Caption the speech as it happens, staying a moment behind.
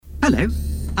Hello,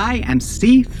 I am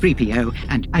C-3PO,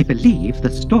 and I believe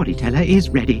the storyteller is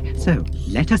ready, so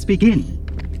let us begin.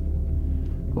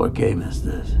 What game is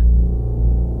this?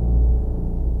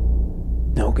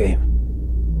 No game.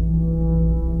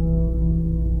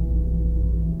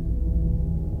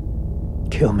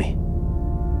 Kill me.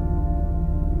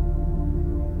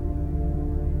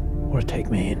 Or take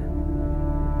me in.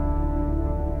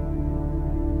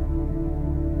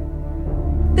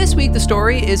 This week, the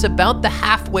story is about the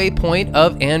halfway point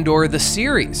of Andor the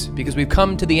series, because we've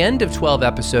come to the end of 12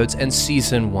 episodes and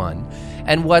season 1,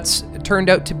 and what's turned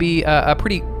out to be a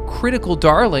pretty critical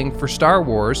darling for Star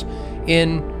Wars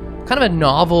in kind of a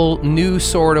novel, new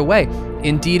sort of way.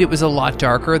 Indeed, it was a lot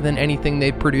darker than anything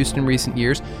they've produced in recent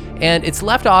years, and it's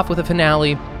left off with a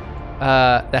finale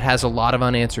that has a lot of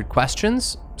unanswered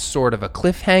questions, sort of a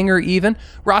cliffhanger even.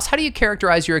 Ross, how do you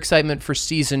characterize your excitement for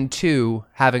season 2,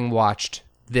 having watched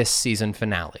this season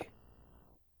finale?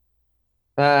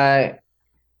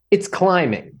 It's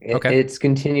climbing. Okay. It's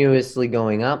continuously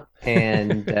going up,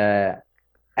 and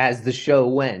as the show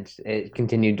went, it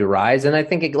continued to rise, and I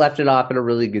think it left it off at a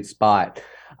really good spot.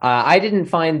 I didn't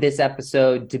find this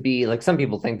episode to be, like some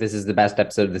people think this is the best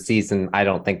episode of the season. I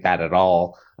don't think that at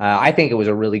all. I think it was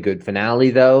a really good finale,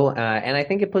 though, and I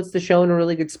think it puts the show in a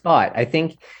really good spot. I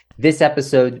think this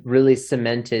episode really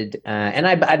cemented, and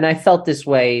I felt this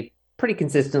way pretty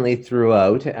consistently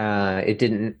throughout.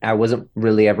 I wasn't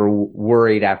really ever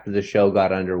worried after the show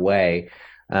got underway.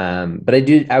 But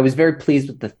I was very pleased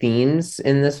with the themes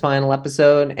in this final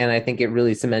episode, and I think it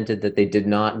really cemented that they did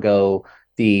not go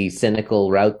the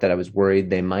cynical route that I was worried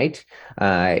they might.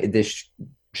 This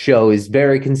show is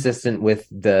very consistent with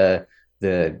the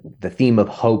theme of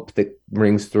hope that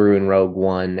rings through in Rogue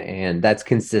One, and that's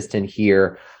consistent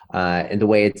here. And the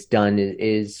way it's done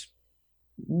is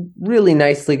really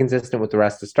nicely consistent with the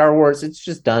rest of Star Wars. It's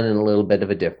just done in a little bit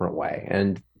of a different way,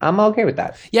 and I'm okay with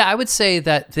that. Yeah, I would say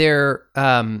that their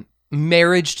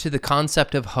marriage to the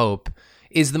concept of hope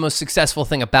is the most successful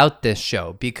thing about this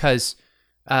show, because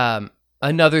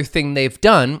another thing they've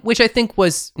done, which I think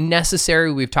was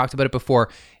necessary, we've talked about it before,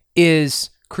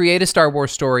 is create a Star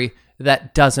Wars story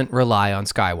that doesn't rely on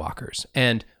Skywalkers.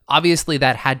 And obviously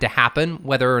that had to happen,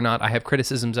 whether or not I have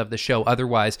criticisms of the show.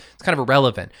 Otherwise, it's kind of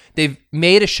irrelevant. They've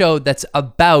made a show that's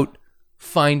about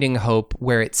finding hope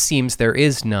where it seems there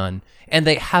is none, and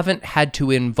they haven't had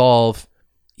to involve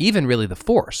even really the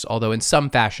Force, although in some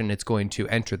fashion it's going to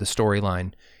enter the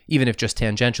storyline, even if just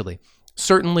tangentially.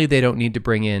 Certainly they don't need to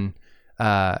bring in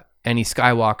any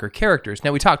Skywalker characters.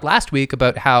 Now, we talked last week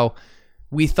about how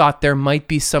we thought there might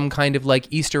be some kind of like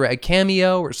Easter egg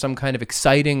cameo or some kind of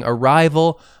exciting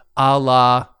arrival a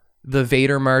la the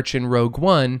Vader March in Rogue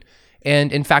One.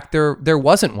 And in fact, there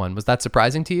wasn't one. Was that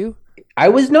surprising to you? I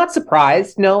was not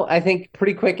surprised. No, I think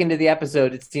pretty quick into the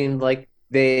episode, it seemed like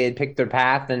they had picked their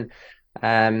path, and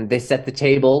they set the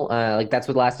table. Like that's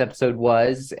what last episode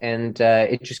was. And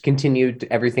it just continued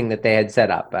everything that they had set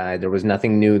up. There was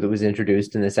nothing new that was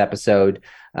introduced in this episode.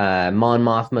 Mon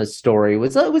Mothma's story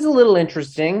was a little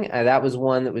interesting. That was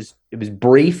one that was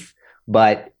brief,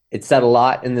 but it said a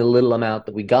lot in the little amount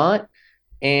that we got.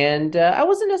 And I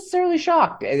wasn't necessarily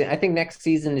shocked. I think next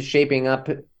season is shaping up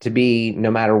to be,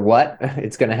 no matter what,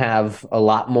 it's going to have a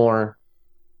lot more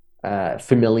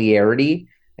familiarity.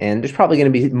 And there's probably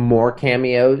going to be more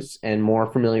cameos and more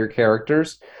familiar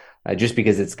characters, just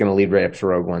because it's going to lead right up to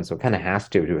Rogue One. So it kind of has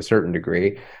to a certain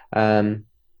degree.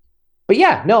 But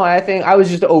yeah, no, I think I was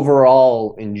just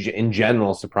overall in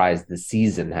general surprised the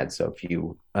season had so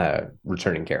few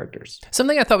returning characters.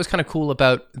 Something I thought was kind of cool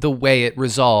about the way it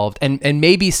resolved, and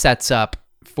maybe sets up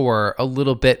for a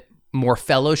little bit more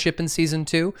fellowship in season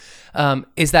 2,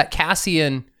 is that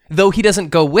Cassian, though he doesn't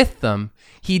go with them,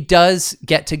 he does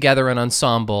get together an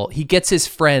ensemble. He gets his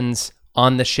friends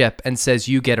on the ship and says,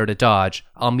 you get her to Dodge,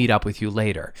 I'll meet up with you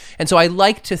later. And so I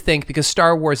like to think, because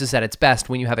Star Wars is at its best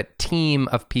when you have a team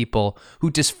of people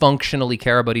who dysfunctionally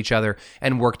care about each other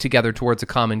and work together towards a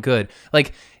common good.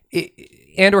 Like,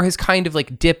 Andor has kind of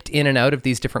like dipped in and out of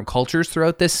these different cultures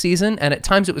throughout this season, and at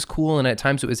times it was cool and at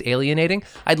times it was alienating.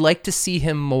 I'd like to see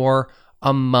him more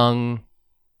among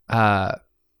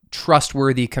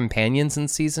trustworthy companions in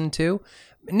season 2.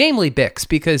 Namely Bix,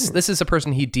 because this is a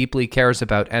person he deeply cares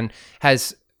about and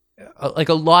has like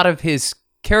a lot of his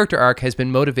character arc has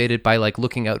been motivated by like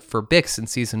looking out for Bix in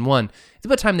season 1. It's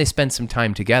about time they spend some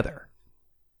time together.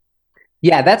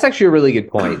 Yeah, that's actually a really good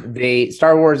point.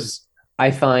 Star Wars,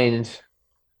 I find,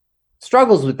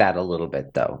 struggles with that a little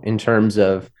bit, though, in terms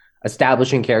of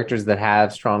establishing characters that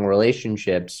have strong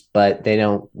relationships, but they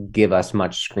don't give us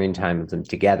much screen time of them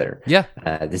together. Yeah.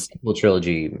 The sequel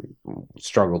trilogy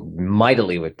struggled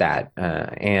mightily with that.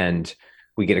 And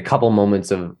we get a couple moments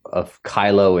of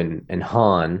Kylo and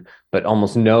Han, but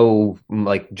almost no,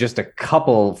 like just a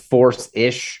couple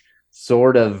Force-ish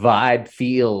sort of vibe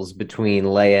feels between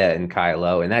Leia and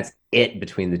Kylo, and that's it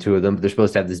between the two of them. But they're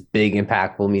supposed to have this big,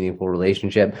 impactful, meaningful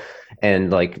relationship,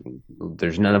 and like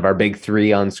there's none of our big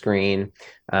three on screen.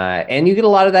 And you get a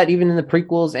lot of that even in the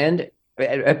prequels and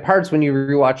at parts when you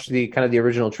rewatch the kind of the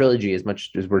original trilogy. As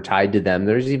much as we're tied to them,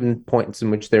 there's even points in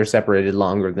which they're separated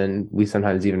longer than we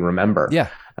sometimes even remember. Yeah.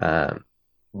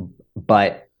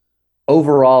 But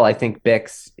overall, I think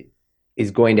Bix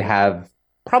is going to have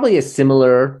probably a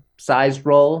similar sized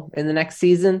role in the next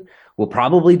season. Will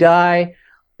probably die,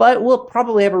 but we'll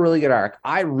probably have a really good arc.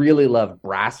 I really love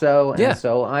Brasso, and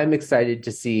so I'm excited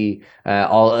to see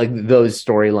all those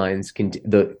storylines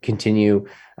continue.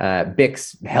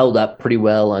 Bix held up pretty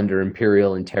well under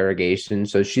Imperial interrogation,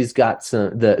 so she's got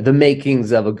some the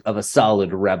makings of a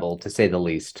solid rebel, to say the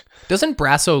least. Doesn't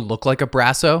Brasso look like a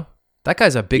Brasso? That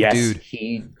guy's a big dude.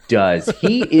 He does.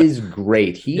 He is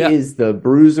great. He is the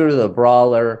bruiser, the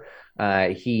brawler.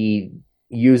 He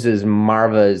uses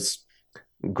Marva's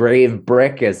grave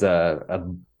brick as a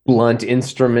blunt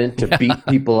instrument to beat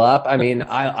people up. I mean,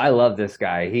 I love this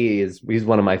guy. He's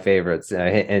one of my favorites,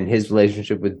 and his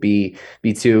relationship with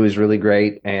B2 is really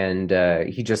great. And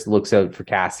he just looks out for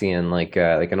Cassian like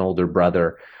an older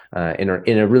brother in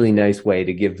a really nice way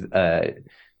to give.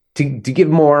 To give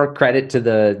more credit to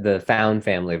the found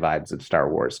family vibes of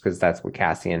Star Wars, because that's what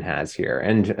Cassian has here.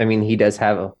 And I mean, he does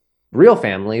have a real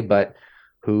family, but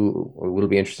who will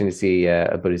be interesting to see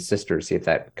about his sister, see if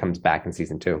that comes back in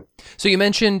season 2. So you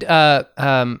mentioned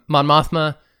Mon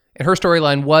Mothma, and her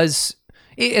storyline was,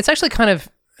 it's actually kind of,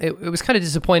 it was kind of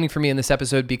disappointing for me in this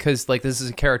episode, because like this is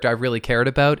a character I really cared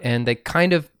about, and they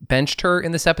kind of benched her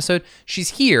in this episode. She's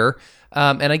here,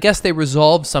 and I guess they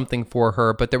resolved something for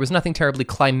her, but there was nothing terribly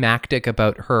climactic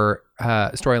about her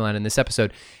storyline in this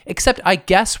episode, except I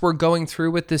guess we're going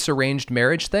through with this arranged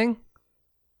marriage thing.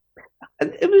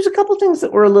 It was a couple things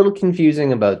that were a little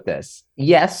confusing about this.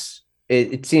 Yes,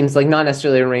 it seems like not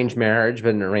necessarily arranged marriage,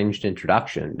 but an arranged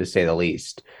introduction, to say the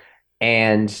least.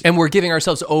 And we're giving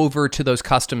ourselves over to those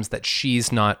customs that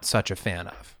she's not such a fan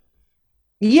of.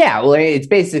 Yeah, well, it's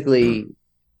basically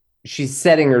she's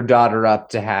setting her daughter up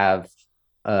to have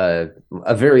a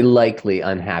very likely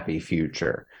unhappy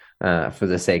future for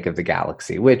the sake of the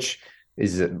galaxy, which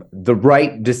is the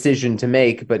right decision to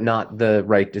make, but not the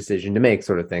right decision to make,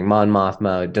 sort of thing. Mon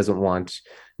Mothma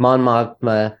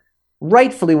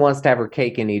rightfully wants to have her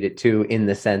cake and eat it too, in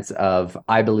the sense of,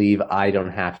 I believe I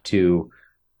don't have to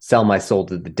sell my soul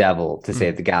to the devil to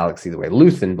save the galaxy, the way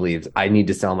Luthen believes I need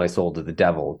to sell my soul to the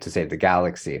devil to save the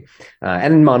galaxy.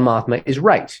 And Mon Mothma is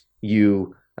right.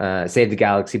 You save the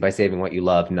galaxy by saving what you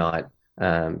love, not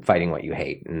fighting what you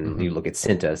hate. And you look at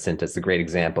Cinta. Cinta's the great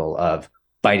example of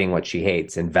fighting what she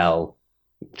hates, and Vel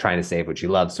trying to save what she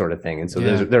loves, sort of thing. And so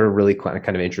there's a really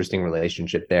kind of interesting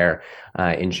relationship there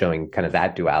in showing kind of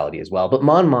that duality as well. But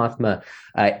Mon Mothma,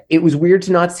 it was weird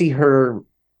to not see her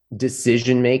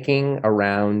decision making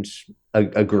around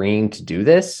agreeing to do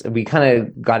this. We kind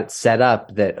of got it set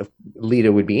up that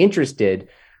Leeta would be interested,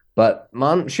 but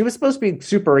she was supposed to be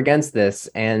super against this,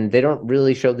 and they don't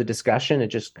really show the discussion. It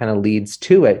just kind of leads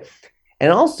to it.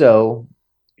 And also,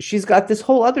 she's got this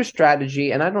whole other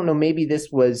strategy, and I don't know, maybe this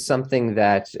was something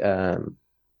that Davo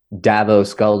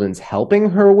Sculdun's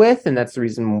helping her with, and that's the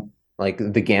reason, like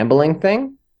the gambling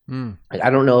thing. I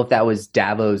don't know if that was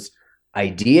Davo's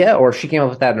idea or she came up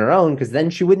with that on her own, because then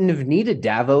she wouldn't have needed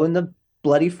Davo in the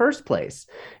bloody first place.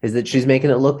 Is that she's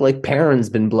making it look like Perrin's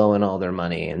been blowing all their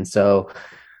money, and so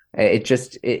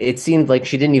it seemed like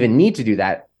she didn't even need to do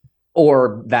that.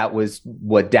 Or that was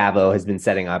what Davo has been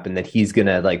setting up, and that he's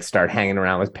gonna like start hanging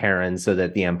around with Perrin so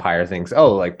that the Empire thinks,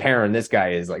 oh, like Perrin, this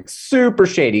guy is like super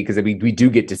shady, because we do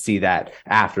get to see that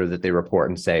after that they report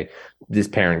and say this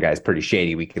Perrin guy is pretty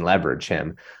shady, we can leverage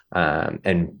him.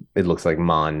 And it looks like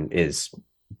Mon is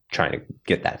trying to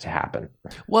get that to happen.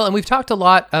 Well, and we've talked a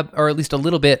lot, or at least a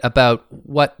little bit, about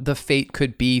what the fate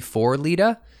could be for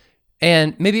Leeta.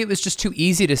 And maybe it was just too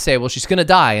easy to say, well, she's going to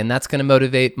die, and that's going to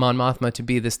motivate Mon Mothma to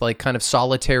be this like kind of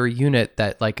solitary unit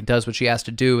that like does what she has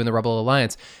to do in the Rebel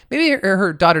Alliance. Maybe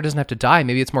her daughter doesn't have to die.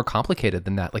 Maybe it's more complicated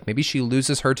than that. Like maybe she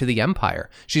loses her to the Empire.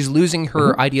 She's losing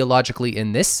her ideologically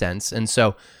in this sense. And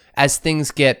so as things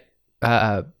get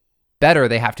better,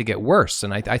 they have to get worse.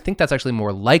 And I think that's actually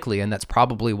more likely, and that's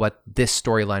probably what this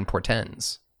storyline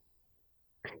portends.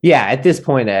 Yeah, at this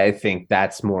point, I think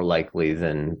that's more likely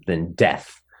than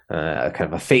death. kind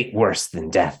of a fate worse than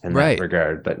death in Right. that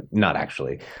regard, but not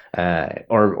actually.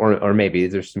 Or maybe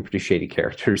there's some pretty shady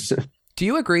characters. Do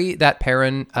you agree that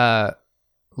Perrin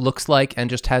looks like and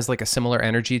just has like a similar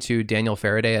energy to Daniel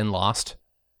Faraday in Lost?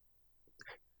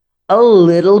 A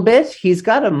little bit. He's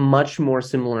got a much more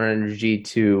similar energy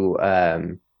to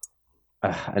an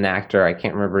actor. I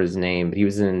can't remember his name, but he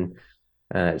was in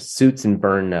Suits and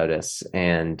Burn Notice,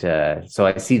 and so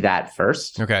I see that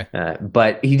first. Okay.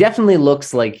 But he definitely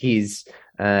looks like he's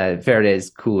Faraday's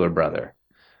cooler brother.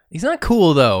 He's not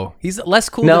cool though. He's less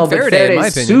cool No, than but Faraday, in my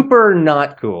Faraday's opinion. super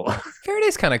not cool.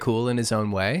 Faraday's kind of cool in his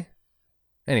own way.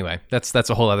 Anyway, that's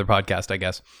a whole other podcast, I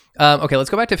guess. Okay, let's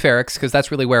go back to Ferrix, because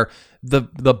that's really where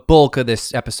the bulk of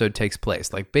this episode takes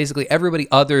place. Like, basically everybody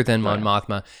other than Mon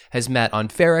Mothma has met on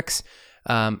Ferrix.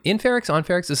 In Ferrix, on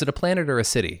Ferrix, is it a planet or a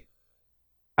city?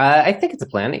 I think it's a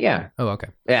planet, yeah. Oh, okay.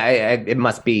 Yeah, it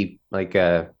must be like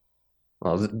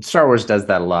well, Star Wars does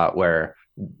that a lot, where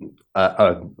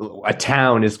a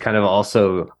town is kind of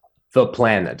also the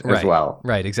planet as well.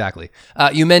 Right, exactly.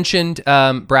 You mentioned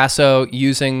Brasso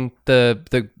using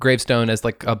the gravestone as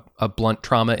like a blunt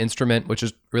trauma instrument, which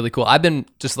is really cool. I've been,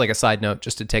 just like a side note,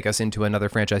 just to take us into another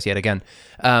franchise yet again,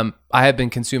 I have been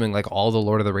consuming like all the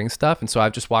Lord of the Rings stuff, and so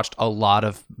I've just watched a lot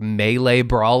of melee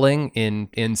brawling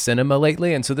in cinema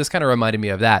lately, and so this kind of reminded me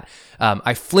of that.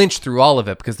 I flinched through all of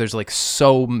it because there's like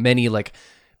so many like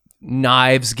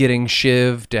knives getting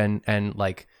shivved and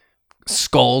like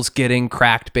skulls getting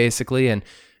cracked, basically. And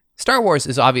Star Wars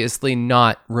is obviously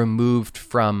not removed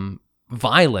from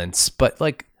violence, but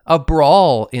like a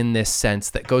brawl in this sense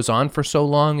that goes on for so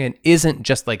long and isn't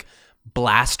just like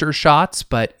blaster shots,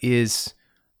 but is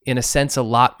in a sense a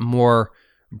lot more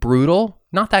brutal.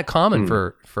 Not that common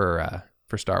for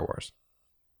Star Wars.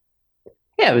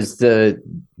 Yeah, it was the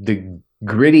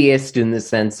grittiest in the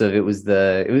sense of it was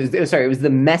the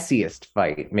messiest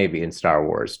fight maybe in Star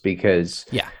Wars, because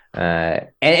and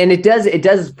it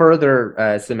does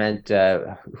further cement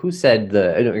who said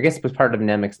I guess it was part of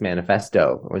Nemec's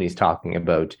manifesto when he's talking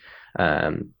about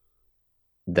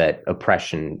that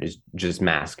oppression is just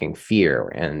masking fear,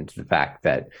 and the fact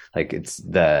that like it's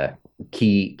the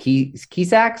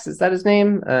Keysax, is that his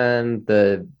name?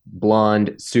 The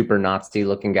blonde super Nazi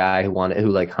looking guy who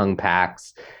like hung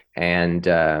Pax, and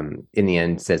in the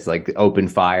end says like open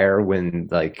fire when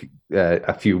like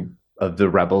a few of the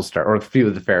rebels or a few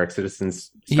of the Ferric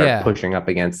citizens start pushing up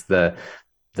against the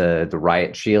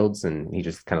riot shields, and he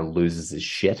just kind of loses his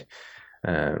shit.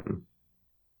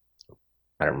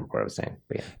 I don't remember what I was saying,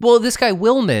 but yeah. Well, this guy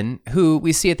Willman, who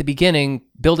we see at the beginning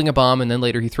building a bomb, and then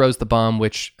later he throws the bomb,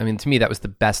 which, I mean, to me, that was the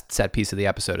best set piece of the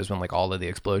episode, is when like all of the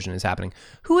explosion is happening.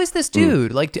 Who is this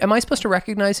dude? Like, am I supposed to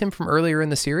recognize him from earlier in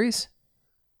the series?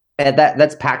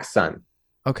 That's Pax's son.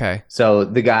 Okay. So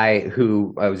the guy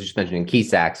who I was just mentioning,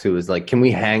 Keysax, who was like, can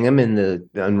we hang him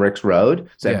on Rick's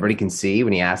Road so everybody can see,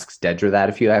 when he asks Dedra that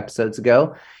a few episodes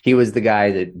ago? He was the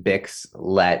guy that Bix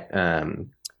let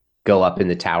go up in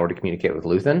the tower to communicate with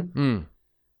Luthen.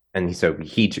 And so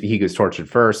he was tortured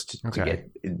first to get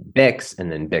Bix,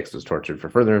 and then Bix was tortured for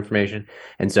further information.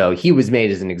 And so he was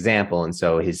made as an example. And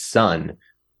so his son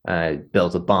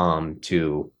built a bomb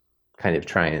to kind of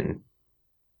try and,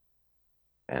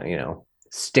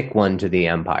 stick one to the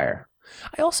Empire.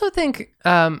 I also think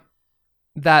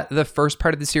that the first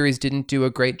part of the series didn't do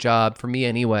a great job, for me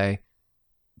anyway,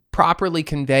 properly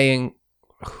conveying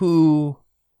who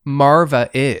Marva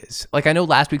is. Like, I know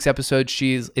last week's episode,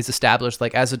 is established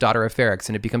like as a daughter of Ferrix,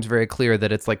 and it becomes very clear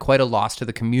that it's like quite a loss to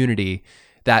the community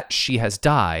that she has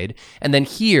died. And then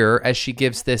here, as she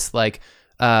gives this like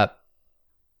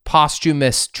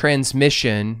posthumous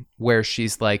transmission where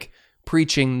she's like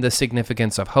preaching the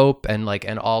significance of hope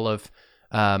and all of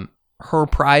her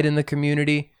pride in the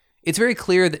community, it's very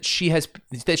clear that she has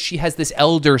this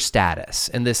elder status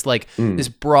and this this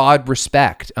broad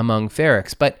respect among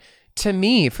Ferrix. But to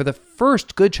me, for the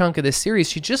first good chunk of this series,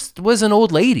 she just was an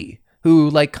old lady who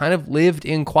like kind of lived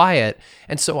in quiet.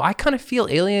 And so I kind of feel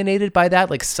alienated by that.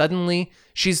 Like, suddenly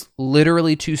she's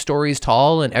literally 2 stories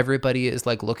tall and everybody is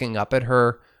like looking up at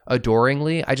her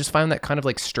adoringly. I just find that kind of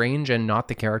like strange and not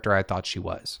the character I thought she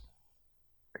was.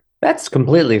 That's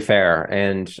completely fair,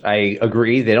 and I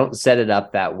agree. They don't set it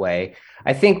up that way.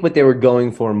 I think what they were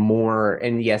going for more,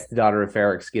 and yes, the daughter of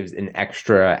Ferrix gives an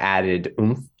extra added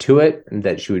oomph to it,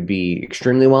 that she would be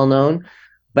extremely well known.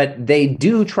 But they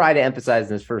do try to emphasize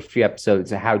in this first few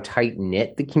episodes how tight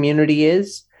knit the community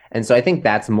is. And so I think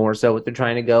that's more so what they're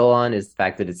trying to go on, is the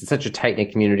fact that it's such a tight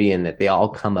knit community and that they all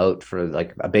come out for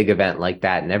like a big event like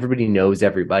that, and everybody knows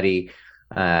everybody.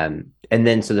 And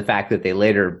then so the fact that they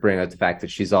later bring out the fact that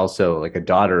she's also like a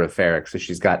daughter of Ferric, so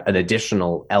she's got an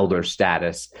additional elder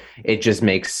status, it just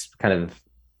makes kind of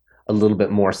a little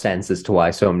bit more sense as to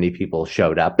why so many people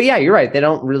showed up. But yeah, you're right. They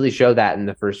don't really show that in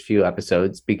the first few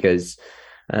episodes because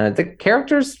the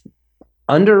character's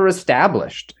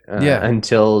under-established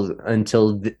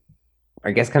until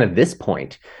I guess kind of this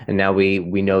point. And now we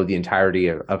know the entirety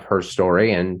of her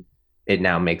story, and it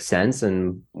now makes sense,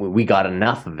 and we got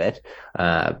enough of it,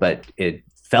 but it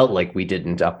felt like we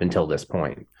didn't up until this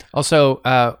point. Also,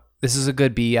 this is a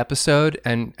good B episode,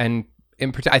 and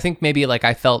I think maybe like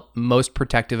I felt most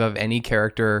protective of any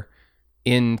character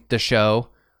in the show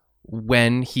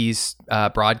when he's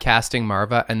broadcasting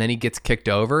Marva, and then he gets kicked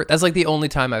over. That's like the only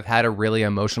time I've had a really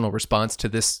emotional response to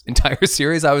this entire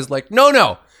series. I was like, no,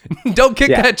 don't kick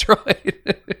that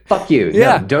droid. Fuck you.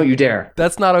 Yeah. No, don't you dare.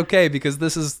 That's not okay, because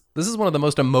this is one of the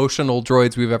most emotional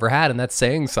droids we've ever had, and that's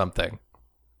saying something.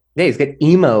 Yeah, he's got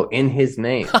emo in his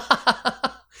name.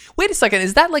 Wait a second,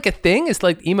 is that like a thing? Is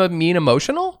like emo mean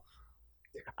emotional?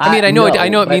 I mean, I know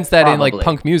it means that probably in like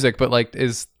punk music, but like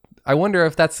I wonder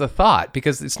if that's a thought,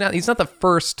 because he's not the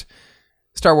first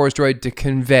Star Wars droid to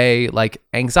convey like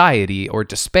anxiety or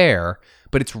despair,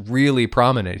 but it's really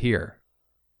prominent here.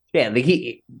 Yeah, like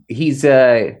he's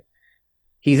a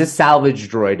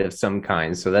salvage droid of some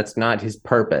kind, so that's not his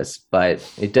purpose,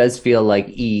 but it does feel like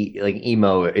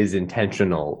emo is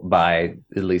intentional by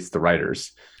at least the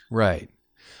writers. Right.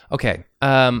 Okay.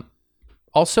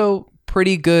 Also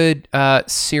pretty good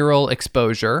Cyril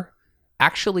exposure.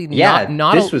 Actually,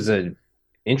 this was an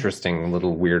interesting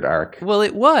little weird arc. Well,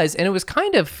 it was, and it was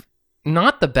kind of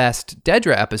not the best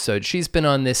Dedra episode. She's been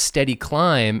on this steady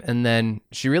climb, and then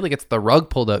she really gets the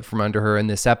rug pulled out from under her in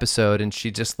this episode, and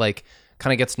she just like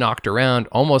kind of gets knocked around,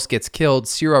 almost gets killed.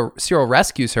 Cyril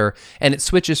rescues her, and it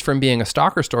switches from being a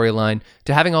stalker storyline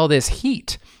to having all this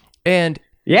heat. And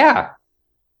yeah,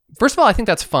 first of all, I think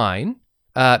that's fine.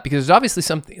 Because there's obviously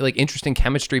something like interesting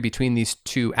chemistry between these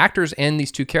two actors and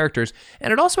these two characters.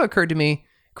 And it also occurred to me,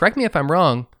 correct me if I'm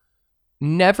wrong,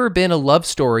 never been a love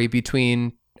story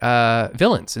between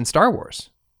villains in Star Wars.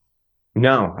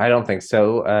 No, I don't think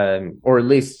so. Or at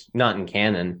least not in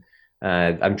canon.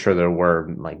 I'm sure there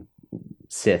were like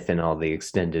Sith and all the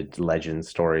extended legend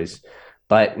stories.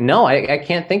 But no, I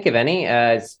can't think of any.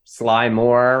 Sly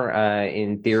Moore,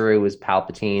 in theory, was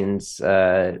Palpatine's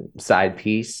side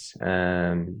piece.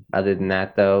 Other than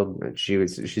that, though,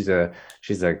 she's a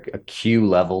Q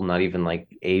level, not even like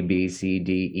A, B, C,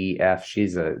 D, E, F.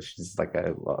 She's like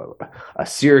a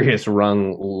serious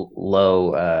rung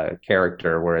low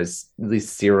character, whereas at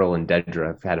least Cyril and Dedra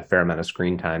have had a fair amount of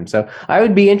screen time. So I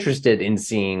would be interested in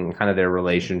seeing kind of their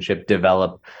relationship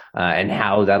develop and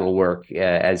how that'll work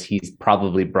as he's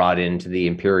probably brought into the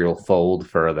Imperial fold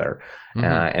further,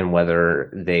 and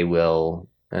whether they will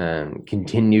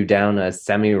continue down a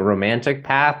semi-romantic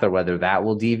path or whether that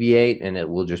will deviate and it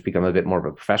will just become a bit more of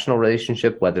a professional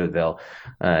relationship, whether they'll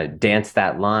dance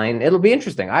that line. It'll be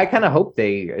interesting. I kind of hope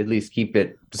they at least keep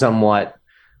it somewhat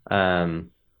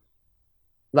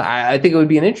I think it would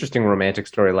be an interesting romantic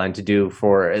storyline to do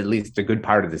for at least a good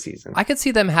part of the season. I could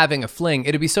see them having a fling.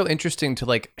 It'd be so interesting to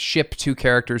like ship two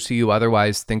characters who you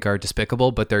otherwise think are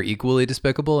despicable, but they're equally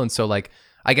despicable. And so like,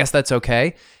 I guess that's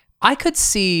okay. I could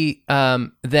see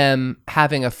them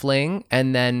having a fling,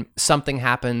 and then something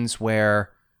happens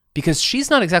where, because she's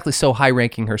not exactly so high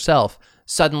ranking herself,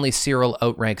 suddenly Cyril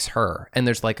outranks her, and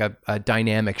there's like a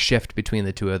dynamic shift between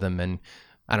the two of them, and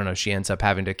I don't know, she ends up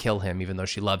having to kill him even though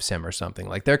she loves him or something.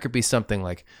 Like there could be something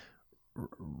like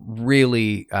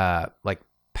really like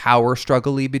power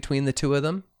struggle-y between the two of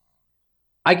them.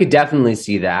 I could definitely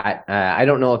see that. I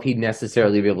don't know if he'd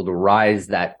necessarily be able to rise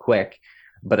that quick,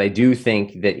 but I do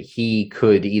think that he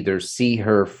could either see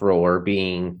her for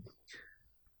being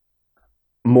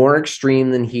more extreme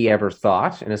than he ever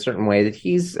thought, in a certain way, that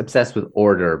he's obsessed with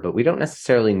order, but we don't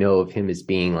necessarily know of him as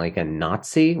being like a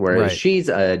Nazi, whereas she's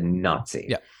a Nazi.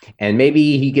 Yeah. And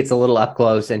maybe he gets a little up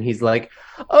close and he's like,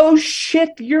 oh shit,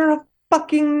 you're a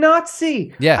fucking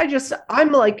Nazi. Yeah. I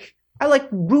like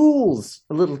rules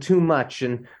a little too much,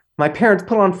 and my parents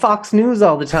put on Fox News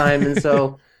all the time, and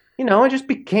so I just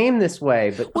became this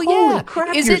way. But holy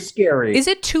crap, you're scary. Is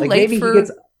it too late maybe he gets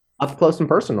up close and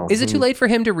personal. Is it too late for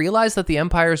him to realize that the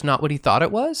Empire is not what he thought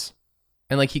it was?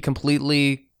 And like he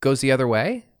completely goes the other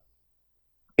way?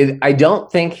 I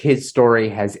don't think his story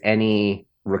has any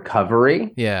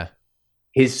recovery. Yeah.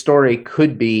 His story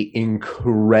could be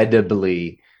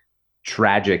incredibly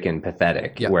tragic and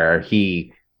pathetic, where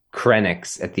he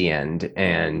Krennics at the end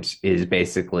and is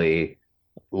basically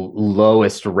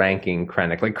lowest ranking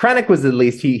Krennic. Like Krennic was at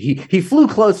least he flew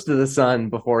close to the sun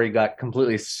before he got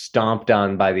completely stomped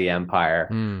on by the Empire,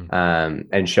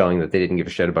 and showing that they didn't give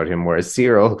a shit about him. Whereas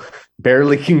Cyril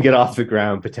barely can get off the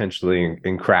ground potentially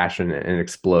and crash and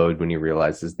explode when he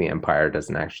realizes the Empire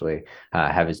doesn't actually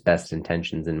have his best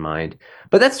intentions in mind.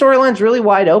 But that storyline's really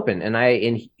wide open,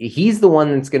 and he's the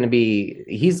one that's going to be,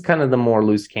 he's kind of the more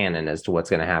loose cannon as to what's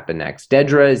going to happen next.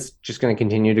 Dedra is just going to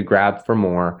continue to grab for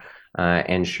more.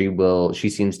 And she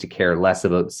seems to care less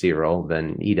about Cyril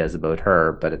than he does about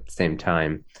her, but at the same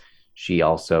time, she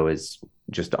also is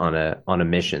just on a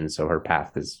mission, so her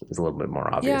path is a little bit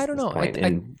more obvious. Yeah, I don't know.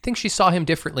 I think she saw him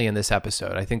differently in this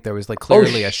episode. I think there was like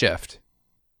clearly a shift.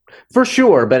 For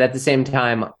sure, but at the same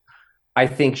time, I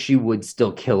think she would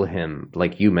still kill him,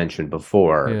 like you mentioned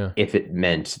before, if it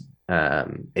meant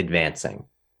advancing.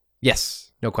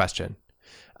 Yes, no question.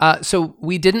 So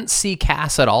we didn't see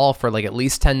Cass at all for like at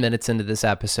least 10 minutes into this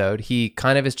episode. He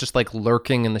kind of is just like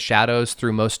lurking in the shadows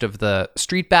through most of the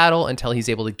street battle until he's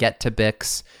able to get to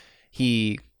Bix.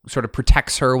 He sort of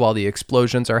protects her while the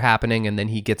explosions are happening, and then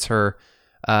he gets her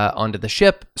onto the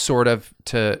ship sort of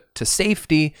to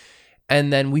safety.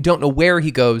 And then we don't know where he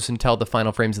goes until the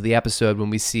final frames of the episode when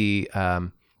we see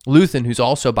Luthen, who's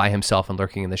also by himself and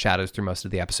lurking in the shadows through most of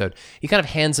the episode. He kind of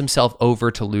hands himself over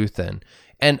to Luthen.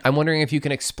 And I'm wondering if you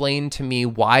can explain to me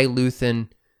why Luthen,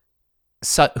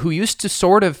 who used to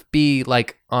sort of be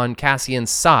like on Cassian's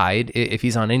side, if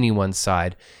he's on anyone's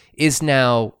side, is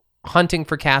now hunting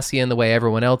for Cassian the way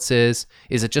everyone else is.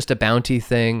 Is it just a bounty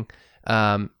thing?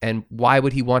 And why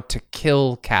would he want to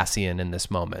kill Cassian in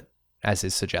this moment, as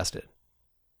is suggested?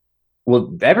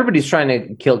 Well, everybody's trying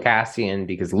to kill Cassian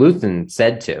because Luthen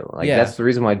said to. That's the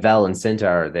reason why Vel and Cinta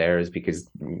are there, is because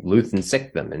Luthen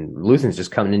sicked them, and Luthen's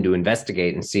just coming in to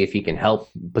investigate and see if he can help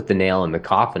put the nail in the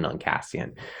coffin on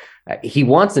Cassian. He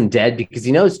wants him dead because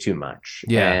he knows too much,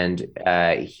 and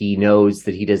he knows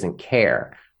that he doesn't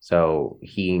care. So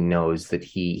he knows that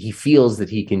he feels that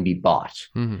he can be bought,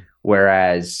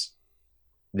 whereas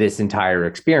this entire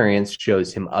experience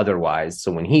shows him otherwise.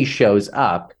 So when he shows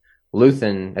up,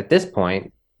 Luthen, at this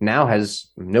point, now has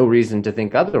no reason to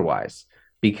think otherwise,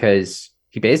 because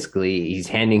he's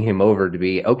handing him over to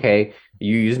be, okay,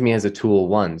 you used me as a tool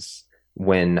once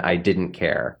when I didn't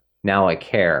care. Now I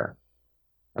care.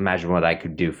 Imagine what I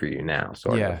could do for you now,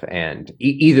 sort of. And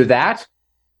either that,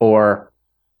 or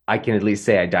I can at least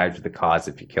say I died for the cause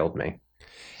if you killed me.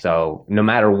 So no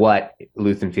matter what,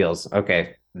 Luthen feels,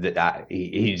 okay,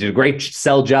 he did a great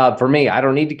sell job for me. I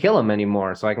don't need to kill him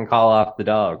anymore, so I can call off the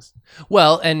dogs.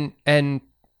 Well, and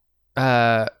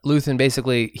Luthen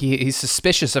basically he's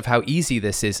suspicious of how easy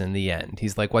this is in the end.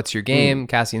 He's like, "What's your game?"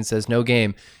 Cassian says, "No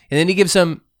game," and then he gives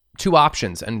him two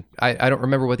options, and I don't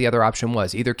remember what the other option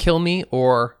was. Either kill me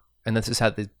or, and this is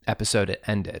how the episode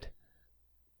ended.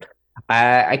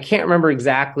 I can't remember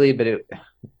exactly, but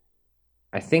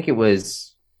I think it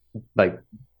was like,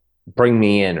 bring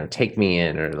me in or take me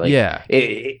in, or like,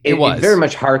 it very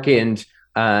much harkened.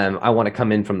 I want to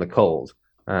come in from the cold,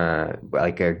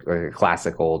 like a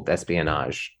classic old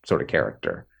espionage sort of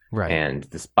character, right? And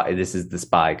this is the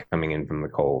spy coming in from the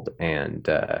cold, and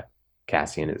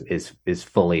Cassian is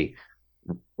fully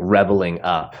reveling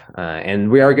up, and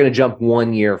we are going to jump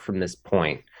 1 year from this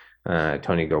point.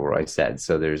 Tony Gilroy said.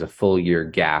 So there's a full year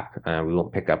gap. We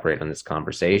won't pick up right on this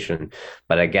conversation,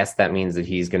 but I guess that means that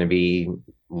he's going to be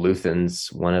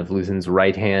one of Luthen's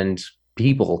right-hand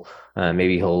people.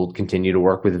 Maybe he'll continue to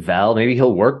work with Vel. Maybe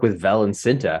he'll work with Vel and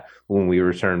Cinta when we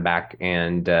return back,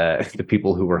 and the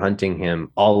people who were hunting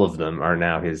him, all of them are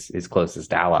now his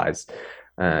closest allies.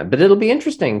 But it'll be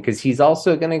interesting because he's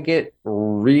also going to get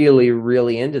really,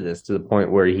 really into this, to the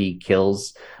point where he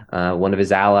kills one of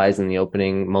his allies in the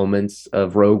opening moments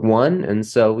of Rogue One. And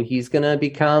so he's going to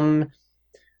become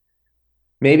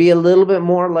maybe a little bit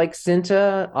more like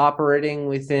Cinta, operating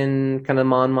within kind of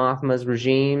Mon Mothma's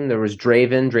regime. There was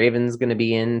Draven. Draven's going to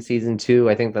be in season 2.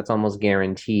 I think that's almost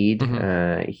guaranteed.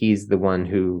 He's the one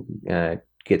who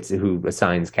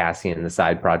assigns Cassian the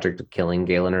side project of killing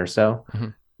Galen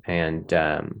Erso. And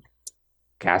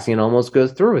Cassian almost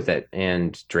goes through with it,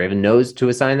 and Draven knows to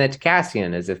assign that to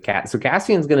Cassian, as if so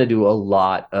Cassian's going to do a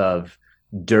lot of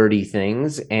dirty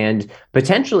things, and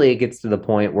potentially it gets to the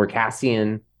point where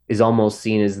Cassian is almost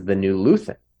seen as the new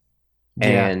Luthen.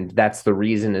 And that's the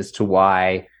reason as to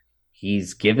why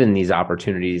he's given these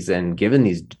opportunities and given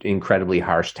these incredibly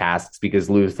harsh tasks, because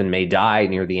Luthen may die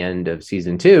near the end of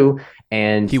season 2,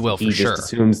 and he will, for sure.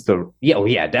 Assumes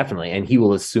definitely, and he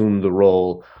will assume the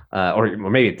role, or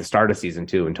maybe at the start of season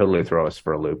 2 and totally throw us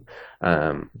for a loop.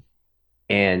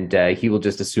 and he will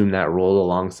just assume that role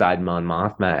alongside Mon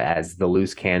Mothma as the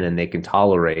loose cannon they can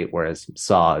tolerate, whereas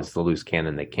Saw is the loose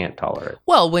cannon they can't tolerate.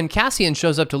 Well, when Cassian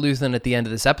shows up to Luthen at the end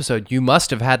of this episode, you must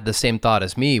have had the same thought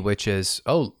as me, which is,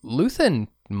 oh, Luthen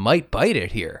might bite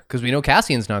it here, because we know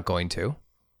Cassian's not going to.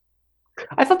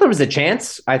 I thought there was a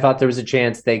chance.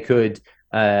 They could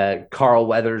Carl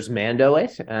Weathers Mando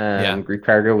it, Greek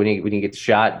Karga when he gets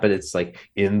shot, but it's like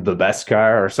in the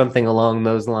Beskar or something along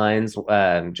those lines,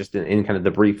 just in kind of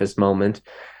the briefest moment.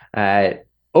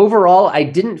 Overall, I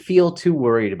didn't feel too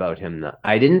worried about him, though.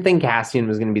 I didn't think Cassian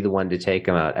was going to be the one to take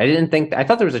him out. I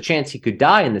thought there was a chance he could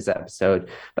die in this episode,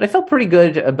 but I felt pretty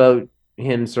good about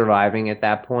him surviving at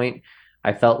that point.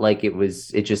 I felt like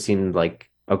it just seemed like,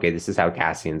 okay, this is how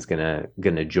Cassian's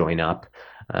gonna join up.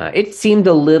 It seemed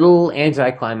a little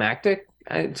anticlimactic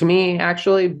to me,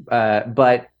 actually,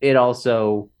 but it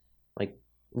also, like,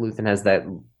 Luthen has that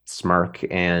smirk,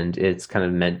 and it's kind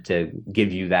of meant to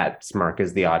give you that smirk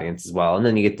as the audience as well. And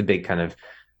then you get the big kind of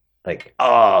like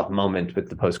moment with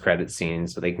the post-credit scene,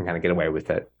 so they can kind of get away with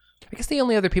it. I guess the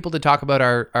only other people to talk about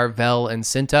are Vel and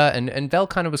Cinta, and Vel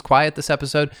kind of was quiet this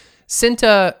episode.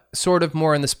 Cinta sort of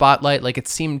more in the spotlight. Like, it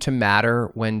seemed to matter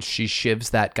when she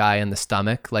shivs that guy in the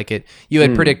stomach. Like, you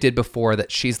had predicted before that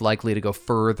she's likely to go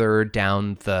further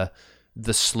down the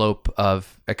slope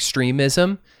of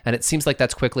extremism, and it seems like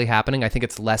that's quickly happening. I think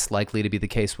it's less likely to be the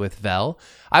case with Vel.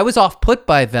 I was off-put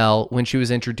by Vel when she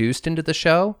was introduced into the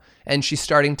show, and she's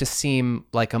starting to seem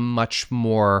like a much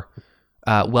more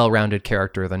well-rounded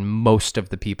character than most of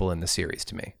the people in the series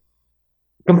to me.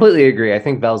 Completely agree. I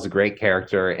think Vel's a great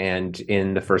character, and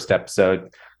in the first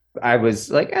episode, I was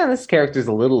like, this character's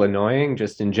a little annoying.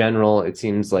 Just in general, it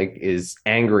seems like is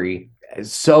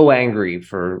so angry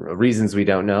for reasons we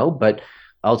don't know, but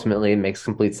ultimately it makes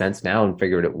complete sense now, and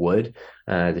figured it would.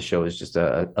 The show is just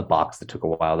a box that took a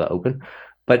while to open.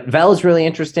 But Vel is really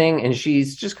interesting, and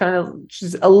she's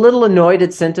a little annoyed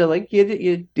at Cinta, like,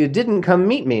 you didn't come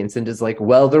meet me. And Cinta's like,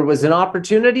 well, there was an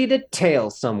opportunity to tail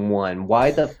someone.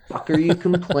 Why the fuck are you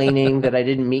complaining that I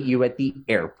didn't meet you at the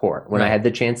airport when I had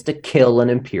the chance to kill an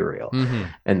Imperial? Mm-hmm.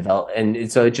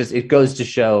 And so it goes to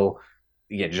show,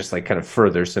 just like kind of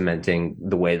further cementing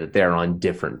the way that they're on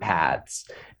different paths.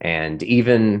 And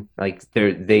even like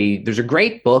there's a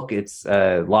great book. It's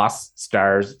Lost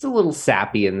Stars. It's a little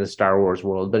sappy in the Star Wars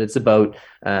world, but it's about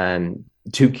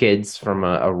two kids from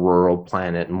a rural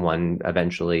planet, and one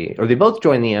eventually, or they both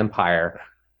join the Empire,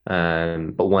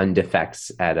 but one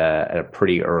defects at a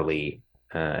pretty early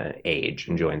age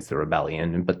and joins the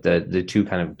rebellion. But the two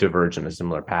kind of diverge in a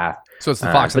similar path. So it's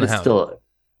the Fox and the Hound.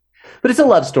 But it's a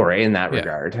love story in that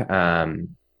regard.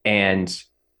 And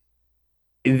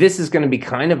this is going to be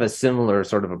kind of a similar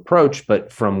sort of approach,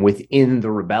 but from within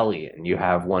the rebellion. You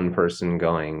have one person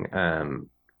going,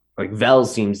 like Vel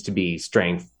seems to be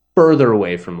straying further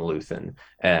away from Luthen,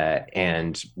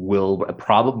 and will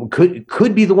probably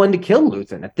could be the one to kill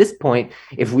Luthen. At this point,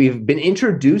 if we've been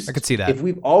introduced, I could see that. If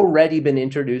we've already been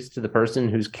introduced to the person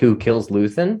who kills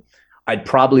Luthen, I'd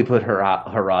probably put her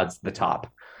odds at the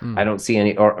top. I don't see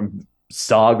any, or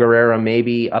Saw Gerrera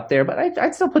maybe up there, but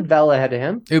I'd still put Vel ahead of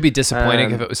him. It would be disappointing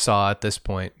if it was Saw at this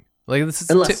point. Like, this is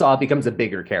unless Saw becomes a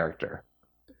bigger character.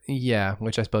 Yeah,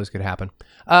 which I suppose could happen.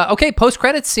 Okay,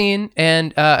 post-credits scene,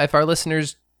 and if our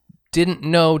listeners didn't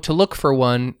know to look for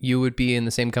one, you would be in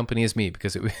the same company as me,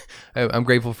 because I'm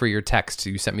grateful for your text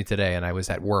you sent me today, and I was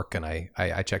at work, and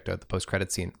I checked out the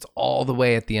post-credits scene. It's all the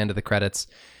way at the end of the credits,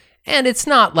 and it's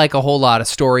not like a whole lot of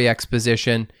story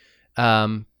exposition.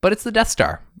 But it's the Death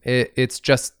Star. It's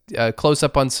just a close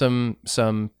up on some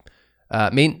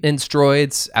maintenance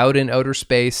droids out in outer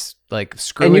space, like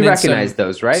screwing. And you recognize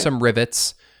those, right? Some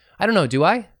rivets. I don't know. Do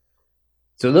I?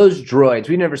 So those droids,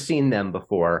 we've never seen them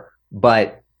before,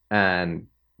 but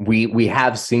we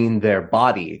have seen their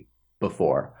body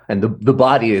before, and the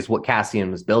body is what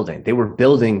Cassian was building. They were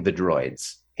building the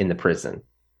droids in the prison.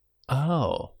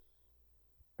 Oh.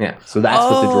 Yeah, so that's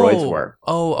what the droids were.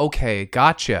 Oh, okay,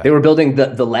 gotcha. They were building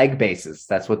the leg bases.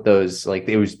 That's what those, like,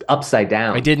 it was upside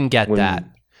down. I didn't get that.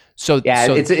 So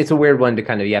it's a weird one to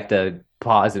kind of, you have to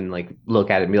pause and like look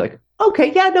at it and be like,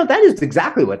 okay, yeah, no, that is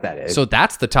exactly what that is. So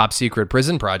that's the top secret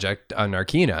prison project on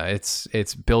Narkina.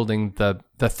 It's building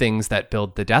the things that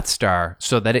build the Death Star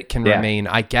so that it can remain,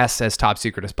 I guess, as top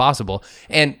secret as possible.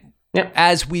 And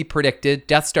as we predicted,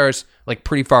 Death Star's like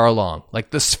pretty far along.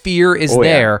 Like, the sphere is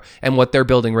there, and what they're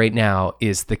building right now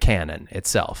is the cannon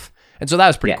itself. And so that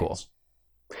was pretty cool.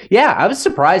 Yeah, I was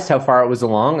surprised how far it was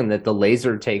along, and that the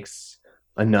laser takes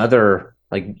another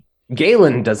like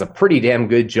Galen does a pretty damn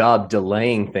good job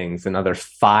delaying things another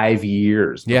 5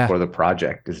 years before the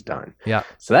project is done. Yeah.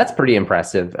 So that's pretty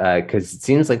impressive because it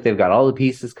seems like they've got all the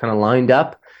pieces kind of lined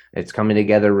up. It's coming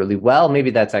together really well.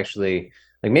 Maybe that's actually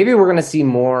like, maybe we're going to see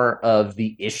more of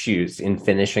the issues in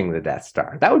finishing the Death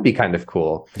Star. That would be kind of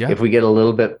cool if we get a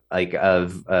little bit like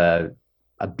of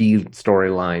a B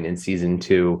storyline in season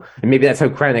 2. And maybe that's how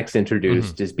Krennic's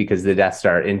introduced, is because the Death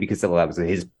Star, and because that was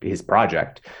his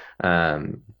project.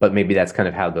 But maybe that's kind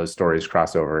of how those stories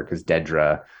cross over, because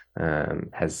Dedra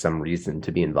has some reason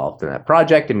to be involved in that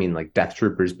project. I mean, like Death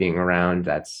Troopers being around,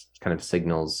 that's kind of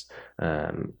signals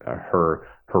her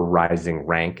rising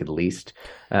rank, at least.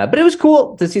 But it was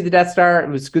cool to see the Death Star. It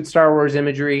was good Star Wars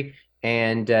imagery,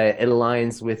 and it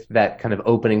aligns with that kind of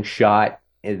opening shot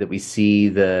that we see,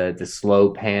 the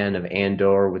slow pan of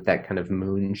Andor with that kind of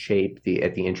moon shape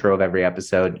at the intro of every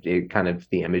episode. It kind of,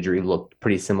 the imagery looked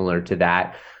pretty similar to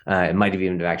that. It might have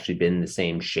even actually been the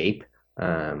same shape,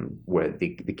 where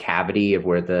the cavity of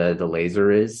where the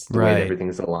laser is, the way that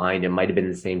everything's aligned. It might have been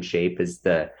the same shape as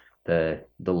the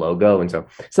logo, and so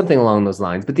something along those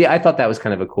lines. But I thought that was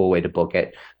kind of a cool way to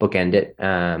bookend it.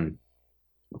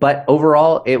 But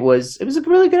overall, it was a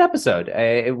really good episode.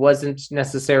 It wasn't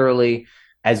necessarily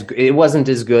as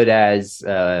good as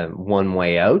One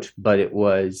Way Out, but it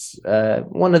was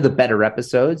one of the better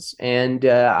episodes, and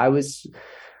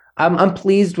I'm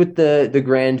pleased with the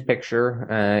grand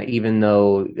picture, even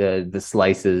though the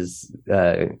slices,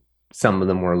 some of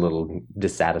them were a little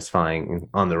dissatisfying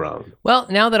on their own. Well,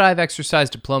 now that I've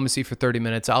exercised diplomacy for 30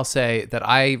 minutes, I'll say that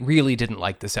I really didn't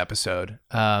like this episode.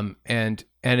 And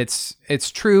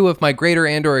it's true of my greater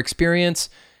Andor experience.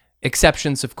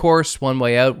 Exceptions, of course. One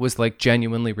Way Out was like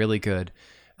genuinely really good.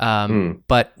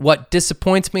 But what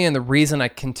disappoints me, and the reason I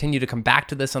continue to come back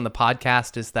to this on the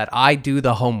podcast, is that I do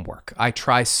the homework. I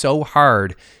try so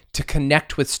hard to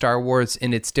connect with Star Wars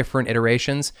in its different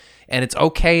iterations, and it's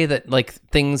okay that like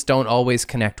things don't always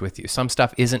connect with you. Some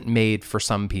stuff isn't made for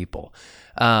some people.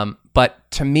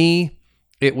 But to me,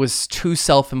 it was too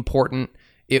self-important.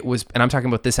 It was, and I'm talking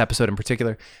about this episode in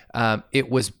particular, it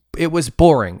was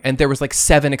boring, and there was like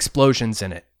 7 explosions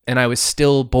in it, and I was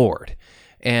still bored.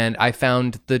 And I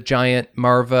found the giant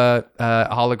Marva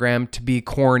hologram to be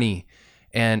corny.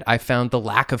 And I found the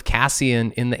lack of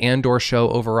Cassian in the Andor show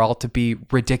overall to be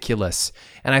ridiculous.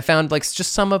 And I found like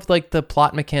just some of like the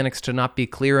plot mechanics to not be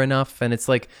clear enough. And it's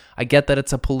like, I get that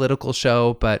it's a political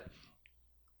show, but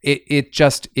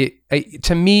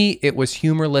to me, it was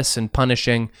humorless and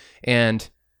punishing. And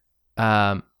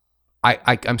I'm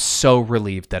so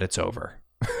relieved that it's over.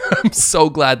 I'm so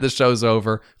glad the show's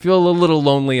over. Feel a little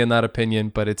lonely in that opinion,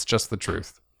 but it's just the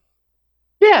truth.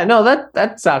 Yeah, no,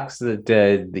 that sucks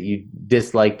that you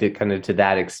disliked it kind of to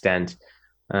that extent,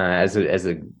 as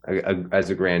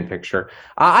a grand picture.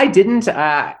 I didn't.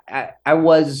 I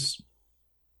was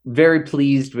very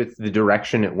pleased with the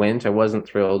direction it went. I wasn't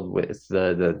thrilled with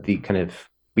the kind of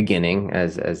beginning,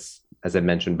 as I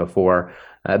mentioned before,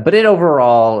 but it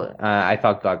overall I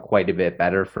thought got quite a bit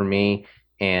better for me.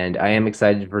 And I am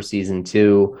excited for season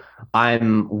 2.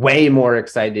 I'm way more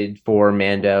excited for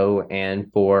Mando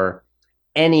and for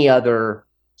any other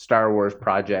Star Wars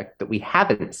project that we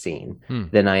haven't seen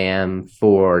than I am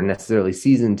for necessarily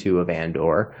season 2 of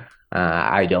Andor.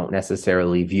 I don't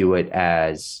necessarily view it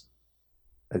as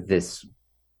this.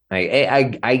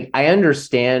 I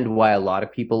understand why a lot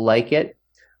of people like it,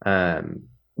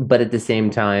 but at the same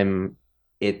time,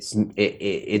 it's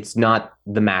not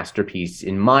the masterpiece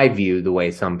in my view, the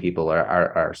way some people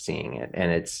are seeing it.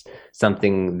 And it's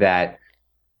something that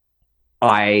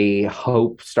I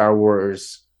hope Star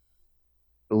Wars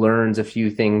learns a few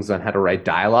things on how to write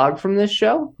dialogue from this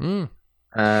show.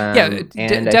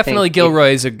 Definitely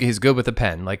Gilroy is good with a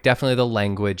pen. Like, definitely the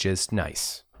language is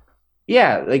nice.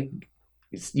 Yeah, like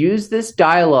use this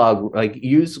dialogue, like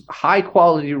use high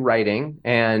quality writing,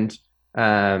 and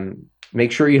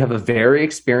make sure you have a very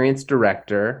experienced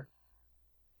director.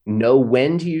 Know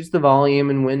when to use the volume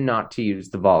and when not to use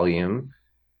the volume.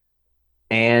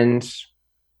 And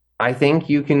I think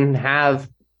you can have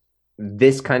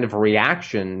this kind of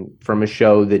reaction from a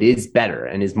show that is better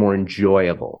and is more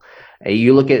enjoyable.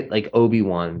 You look at like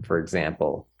Obi-Wan, for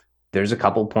example. There's a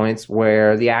couple points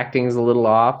where the acting is a little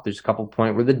off. There's a couple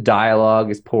points where the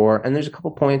dialogue is poor. And there's a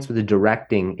couple points where the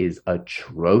directing is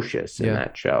atrocious in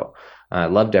that show. I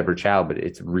love Deborah Chow, but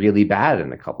it's really bad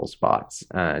in a couple spots.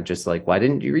 Just like, why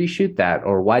didn't you reshoot that?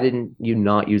 Or why didn't you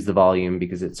not use the volume?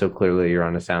 Because it's so clearly you're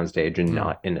on a soundstage and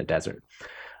not in a desert.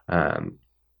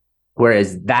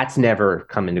 Whereas that's never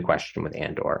come into question with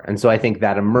Andor. And so I think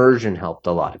that immersion helped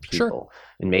a lot of people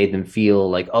and made them feel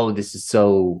like, oh, this is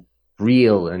so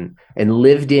real and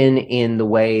lived in the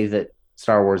way that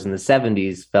Star Wars in the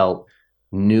 70s felt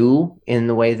new, in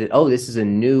the way that, oh, this is a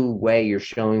new way you're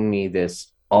showing me this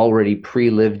already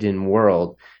pre-lived in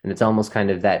world, and it's almost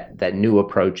kind of that new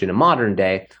approach in a modern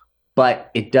day, but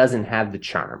it doesn't have the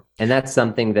charm. And that's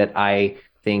something that I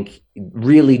think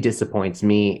really disappoints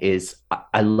me. Is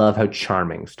I love how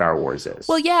charming Star Wars is.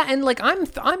 Well, yeah, and like I'm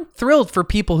thrilled for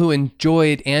people who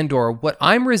enjoyed Andor. What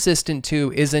I'm resistant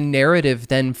to is a narrative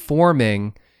then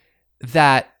forming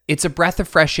that it's a breath of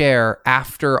fresh air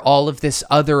after all of this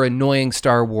other annoying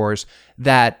Star Wars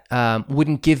that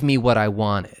wouldn't give me what I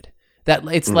wanted. That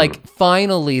it's like,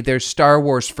 finally there's Star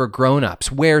Wars for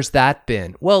grown-ups. Where's that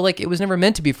been? Well, like, it was never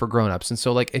meant to be for grown-ups. And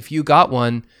so, like, if you got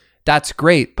one, that's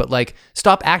great. But, like,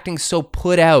 stop acting so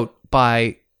put out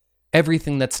by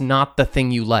everything that's not the thing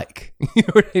you like. You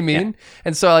know what I mean? Yeah.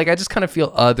 And so, like, I just kind of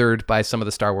feel othered by some of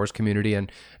the Star Wars community,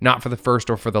 and not for the first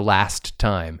or for the last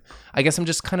time. I guess I'm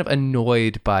just kind of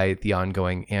annoyed by the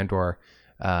ongoing Andor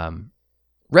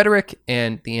rhetoric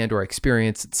and the Andor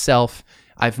experience itself.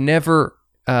 I've never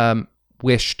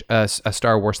wished a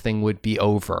Star Wars thing would be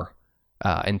over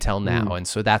until now, and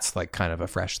so that's like kind of a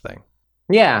fresh thing.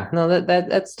 Yeah, no,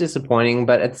 that's disappointing,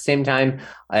 but at the same time,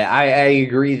 I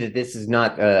agree that this is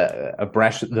not a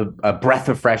breath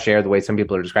of fresh air the way some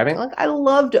people are describing. Like, I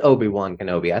loved Obi-Wan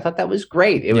Kenobi. I thought that was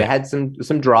great. It had some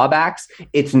drawbacks.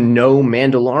 It's no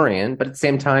Mandalorian, but at the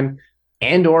same time,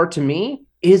 Andor to me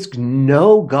is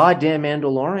no goddamn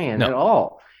Mandalorian at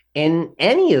all. In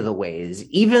any of the ways,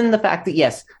 even the fact that,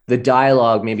 yes, the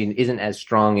dialogue maybe isn't as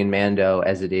strong in Mando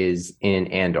as it is in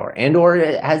Andor.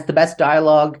 Andor has the best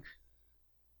dialogue,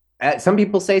 some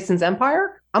people say, since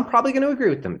Empire. I'm probably going to agree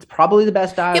with them. It's probably the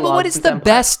best dialogue. Yeah, but what is the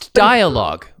best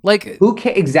dialogue? Like,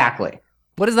 exactly.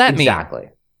 What does that mean? Exactly.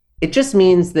 It just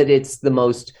means that it's the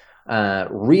most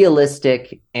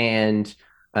realistic and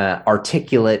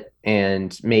articulate,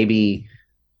 and maybe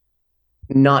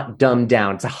not dumbed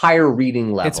down. It's a higher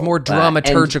reading level. It's more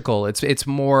dramaturgical. It's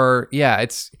more,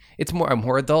 it's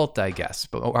more adult, I guess,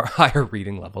 but a higher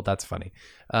reading level. That's funny.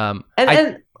 And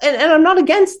I'm not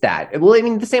against that. Well, I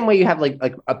mean, the same way you have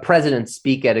like a president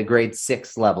speak at a grade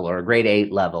 6 level or a grade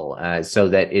 8 level, so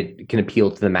that it can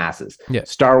appeal to the masses. Yeah.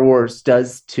 Star Wars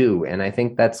does too, and I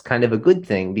think that's kind of a good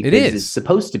thing, because it's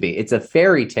supposed to be. It's a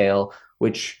fairy tale,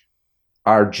 which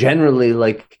are generally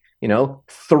like,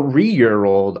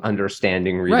 3-year-old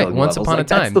understanding reading levels. Once upon a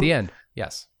time, the end.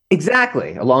 Yes,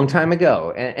 exactly, a long time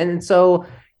ago, and so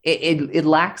it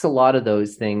lacks a lot of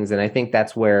those things, and I think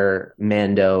that's where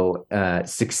Mando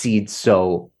succeeds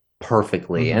so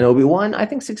perfectly, and Obi-Wan, I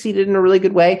think, succeeded in a really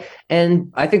good way.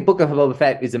 And I think Book of Boba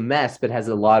Fett is a mess, but has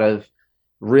a lot of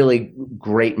really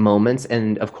great moments,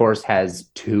 and of course has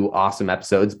 2 awesome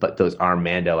episodes, but those are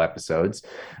Mando episodes.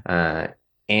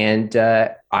 And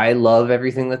I love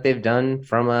everything that they've done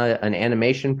from an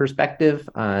animation perspective.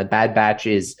 Bad Batch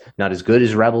is not as good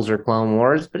as Rebels or Clone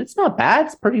Wars, but it's not bad.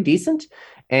 It's pretty decent.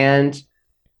 And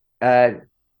I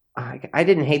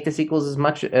didn't hate the sequels as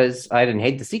much as I didn't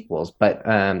hate the sequels, but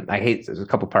I hate a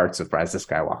couple parts of Rise of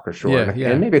Skywalker, sure,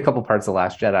 and maybe a couple parts of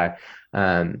Last Jedi.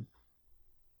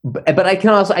 But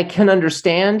I can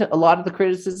understand a lot of the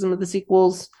criticism of the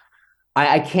sequels.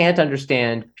 I can't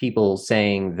understand people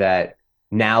saying that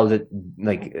now that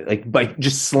like by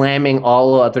just slamming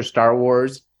all other Star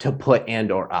Wars to put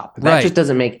Andor up. That just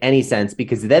doesn't make any sense,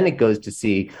 because then it goes to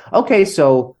see, okay,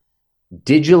 so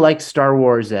did you like Star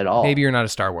Wars at all? Maybe you're not a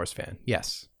Star Wars fan.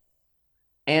 Yes.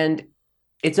 And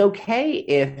it's okay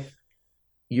if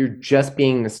you're just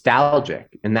being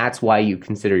nostalgic, and that's why you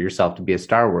consider yourself to be a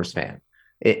Star Wars fan.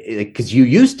 Because you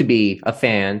used to be a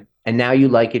fan, and now you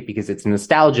like it because it's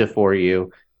nostalgia for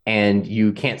you, and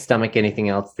you can't stomach anything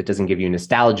else that doesn't give you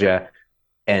nostalgia.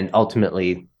 And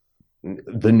ultimately,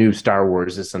 the new Star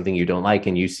Wars is something you don't like,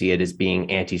 and you see it as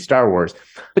being anti-Star Wars.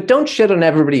 But don't shit on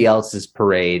everybody else's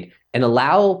parade, and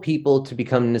allow people to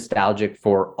become nostalgic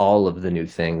for all of the new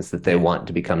things that they want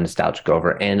to become nostalgic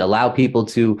over, and allow people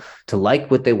to like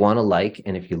what they want to like.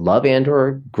 And if you love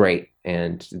Andor, great.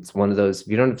 And it's one of those, if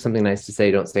you don't have something nice to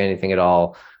say, don't say anything at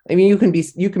all. I mean, you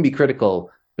can be critical,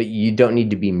 but you don't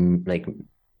need to be like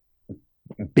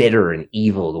bitter and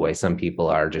evil the way some people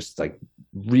are, just like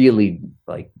really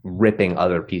like ripping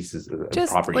other pieces of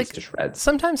properties to shreds.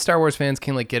 Sometimes Star Wars fans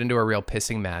can like get into a real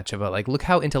pissing match about like, look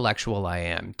how intellectual I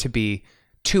am to be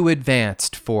too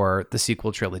advanced for the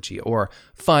sequel trilogy, or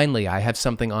finally I have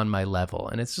something on my level,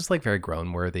 and it's just like very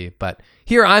grown worthy. But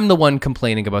here I'm the one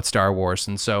complaining about Star Wars,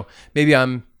 and so maybe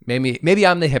I'm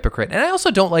the hypocrite. And I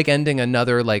also don't like ending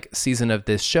another like season of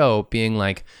this show being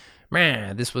like,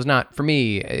 man, this was not for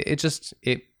me.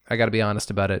 I got to be honest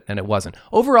about it, and it wasn't.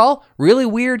 Overall, really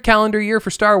weird calendar year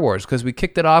for Star Wars because we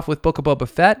kicked it off with Book of Boba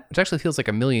Fett, which actually feels like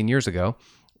a million years ago.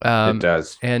 It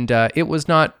does. And it was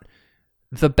not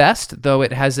the best, though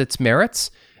it has its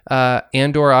merits.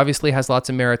 Andor obviously has lots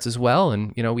of merits as well.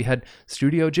 And, you know, we had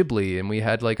Studio Ghibli and we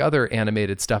had like other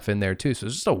animated stuff in there too. So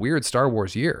it's just a weird Star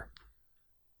Wars year.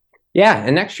 Yeah,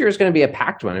 and next year is going to be a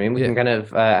packed one. I mean, we can kind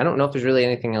of, I don't know if there's really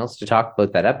anything else to talk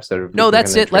about that episode. No,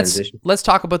 that's it. Let's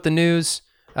talk about the news.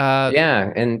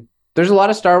 Yeah, and there's a lot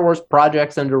of Star Wars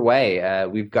projects underway.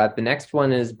 We've got the next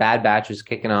one is Bad Batch is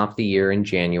kicking off the year in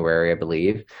January, I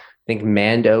believe. I think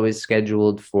Mando is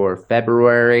scheduled for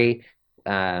February.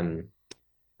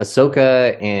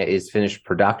 Ahsoka is finished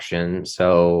production,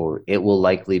 so it will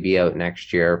likely be out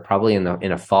next year, probably in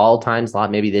a fall time slot,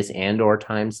 maybe this Andor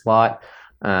time slot.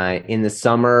 In the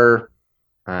summer,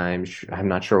 I'm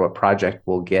not sure what project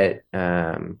we'll get.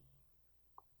 Well,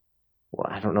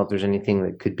 I don't know if there's anything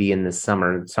that could be in the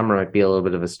summer. Summer might be a little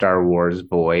bit of a Star Wars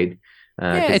void.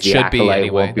 It should be anyway.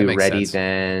 Won't be ready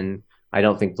then. I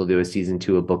don't think they'll do a season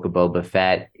 2 of Book of Boba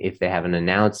Fett if they haven't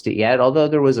announced it yet, although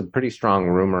there was a pretty strong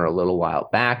rumor a little while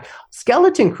back.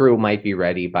 Skeleton Crew might be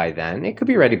ready by then. It could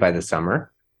be ready by the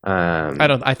summer.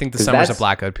 I think the summer's a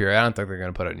blackout period. I don't think they're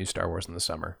going to put out new Star Wars in the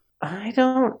summer.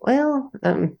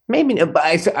 Maybe.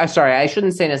 But sorry, I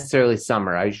shouldn't say necessarily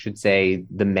summer. I should say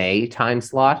the May time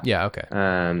slot. Yeah, okay.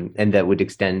 And that would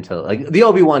extend to like the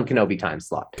Obi-Wan Kenobi time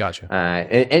slot. Gotcha.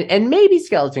 And maybe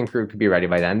Skeleton Crew could be ready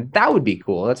by then. That would be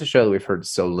cool. That's a show that we've heard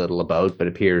so little about, but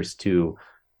appears to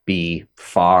be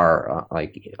far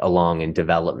along in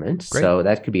development. Great. So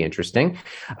that could be interesting.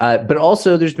 But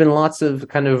also there's been lots of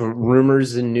kind of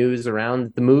rumors and news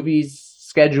around the movie's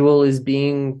schedule is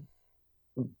being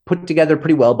put together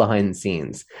pretty well behind the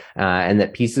scenes, and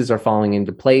that pieces are falling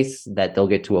into place, that they'll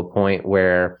get to a point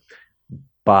where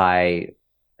by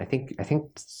I think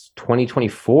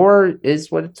 2024 is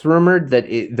what it's rumored, that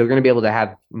they're going to be able to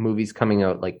have movies coming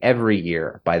out like every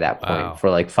year by that point for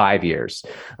like 5 years,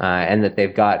 and that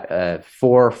they've got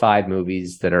 4 or 5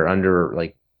 movies that are under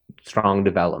like strong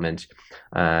development,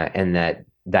 and that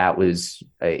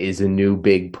is a new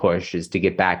big push, is to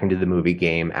get back into the movie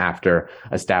game after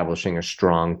establishing a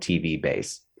strong TV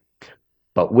base.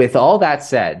 But with all that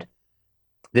said,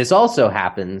 this also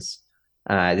happens,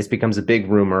 this becomes a big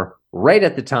rumor right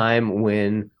at the time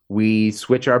when we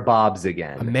switch our bobs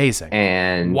again. Amazing.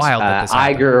 And wild that this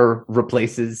Iger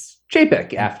replaces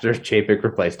Chapek after Chapek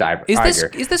replaced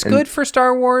Iger. Is this good for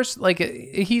Star Wars? Like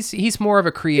he's more of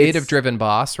a creative driven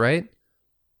boss, right?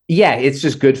 Yeah, it's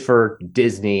just good for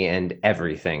Disney and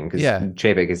everything, because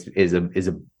Chapek is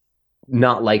a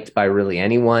not liked by really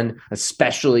anyone,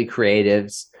 especially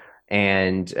creatives.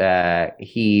 And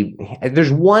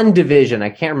there's one division,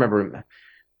 I can't remember,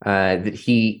 that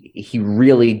he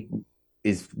really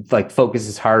is like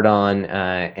focuses hard on,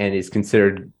 and is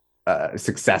considered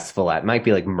successful at. It might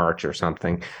be like merch or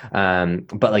something,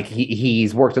 but like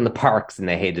he's worked on the parks and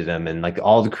they hated him, and like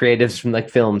all the creatives from like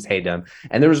films hate him.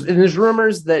 And there's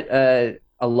rumors that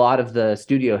a lot of the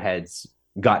studio heads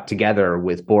got together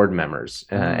with board members,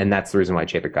 and that's the reason why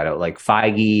Chapek got out. Like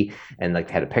Feige and like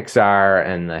the head of Pixar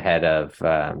and the head of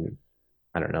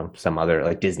I don't know, some other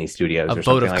like Disney Studios, a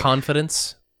vote of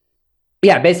confidence.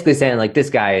 Yeah, basically saying like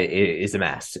this guy is a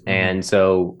mess. And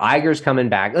so Iger's coming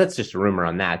back. That's just a rumor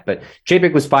on that. But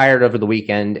Chapek was fired over the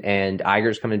weekend, and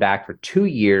Iger's coming back for 2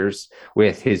 years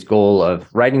with his goal of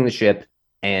righting the ship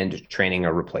and training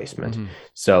a replacement.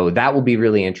 So that will be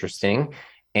really interesting.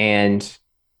 And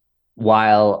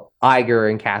while Iger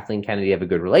and Kathleen Kennedy have a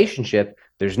good relationship,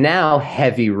 there's now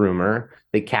heavy rumor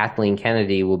that Kathleen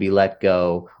Kennedy will be let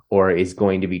go or is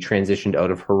going to be transitioned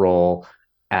out of her role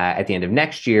at the end of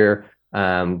next year,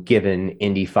 given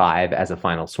Indy 5 as a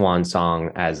final swan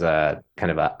song, as a kind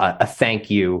of a thank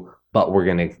you, but we're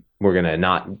gonna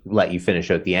not let you finish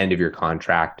out the end of your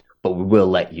contract, but we will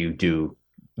let you do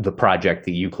the project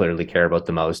that you clearly care about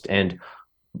the most. And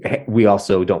we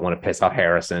also don't want to piss off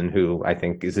Harrison, who I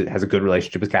think has a good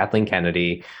relationship with Kathleen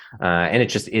Kennedy, and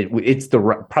it's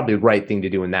probably the right thing to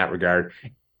do in that regard.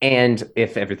 And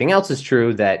if everything else is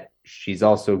true, that she's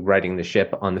also writing the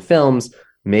ship on the films,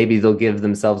 maybe they'll give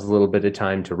themselves a little bit of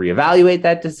time to reevaluate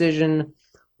that decision,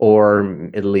 or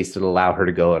at least it'll allow her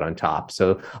to go out on top.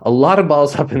 So a lot of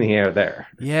balls up in the air there.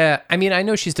 Yeah. I mean, I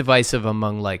know she's divisive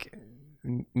among like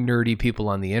nerdy people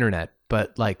on the internet,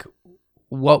 but like,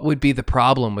 what would be the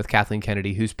problem with Kathleen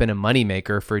Kennedy, who's been a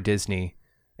moneymaker for Disney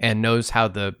and knows how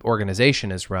the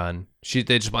organization is run?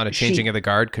 They just want a changing of the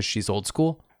guard because she's old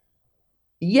school?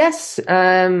 Yes,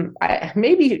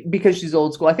 maybe because she's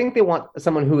old school. I think they want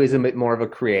someone who is a bit more of a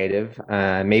creative,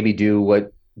 maybe do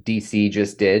what DC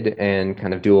just did and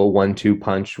kind of do a 1-2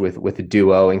 punch with a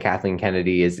duo, and Kathleen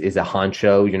Kennedy is a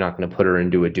honcho. You're not going to put her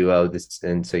into a duo,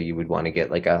 and so you would want to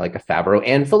get like a Favreau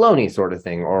and Filoni sort of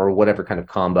thing, or whatever kind of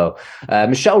combo.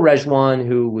 Michelle Rejwan,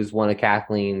 who was one of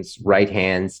Kathleen's right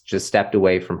hands, just stepped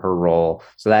away from her role,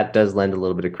 so that does lend a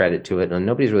little bit of credit to it, and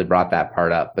nobody's really brought that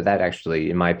part up, but that actually,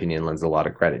 in my opinion, lends a lot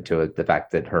of credit to it, the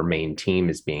fact that her main team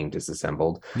is being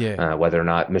disassembled. Whether or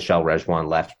not Michelle Rejwan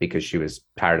left because she was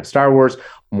tired of Star Wars,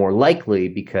 more likely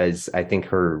because I think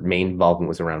her main involvement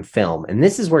was around film. And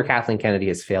this is where Kathleen Kennedy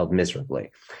has failed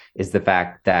miserably, is the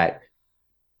fact that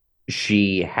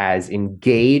she has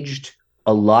engaged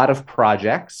a lot of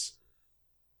projects.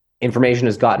 Information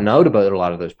has gotten out about a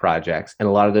lot of those projects, and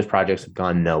a lot of those projects have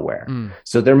gone nowhere.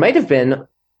 So there might have been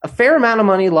a fair amount of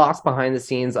money lost behind the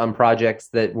scenes on projects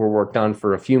that were worked on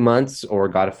for a few months or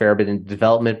got a fair bit into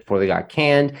development before they got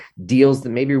canned, deals that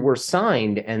maybe were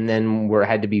signed and then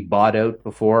had to be bought out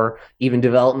before even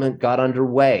development got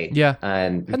underway. Yeah.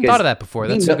 And I hadn't thought of that before.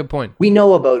 That's a good point. We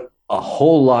know about a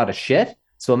whole lot of shit.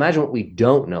 So imagine what we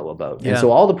don't know about. And so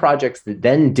all the projects that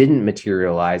then didn't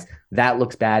materialize, that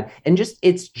looks bad. And just,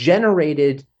 it's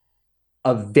generated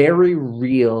a very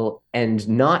real and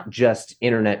not just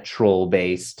internet troll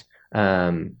based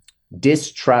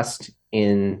distrust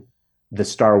in the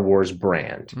Star Wars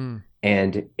brand.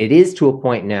 And it is to a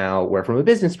point now where, from a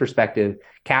business perspective,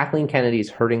 Kathleen Kennedy is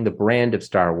hurting the brand of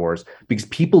Star Wars because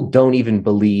people don't even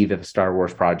believe if a Star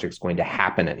Wars project is going to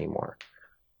happen anymore.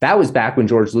 That was back when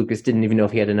George Lucas didn't even know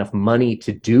if he had enough money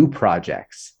to do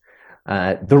projects.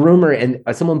 The rumor, and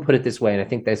someone put it this way, and I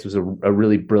think this was a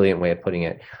really brilliant way of putting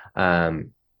it.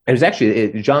 It was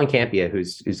actually John Campea,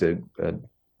 who's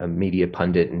a media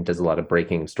pundit and does a lot of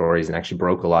breaking stories, and actually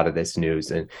broke a lot of this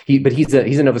news. And he's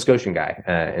a Nova Scotian guy,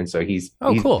 and so he's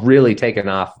cool. Really taken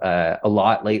off a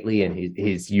lot lately, and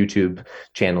his YouTube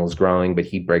channel is growing. But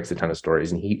he breaks a ton of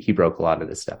stories, and he broke a lot of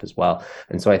this stuff as well.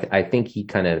 And so I think he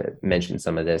kind of mentioned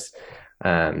some of this,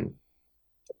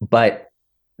 but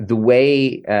the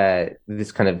way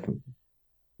this kind of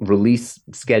release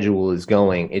schedule is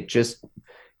going,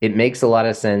 it makes a lot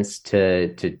of sense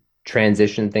to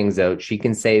transition things out. She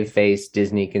can save face,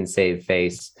 Disney can save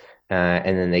face,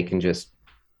 and then they can just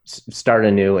start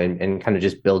anew and kind of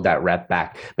just build that rep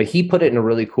back. But he put it in a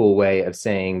really cool way of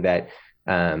saying that,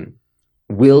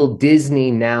 will Disney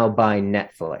now buy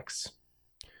Netflix?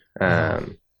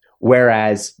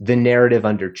 Whereas the narrative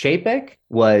under Chapek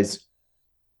was,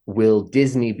 will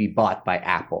Disney be bought by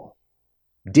Apple?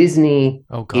 Disney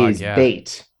is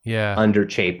bait under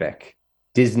Chapek.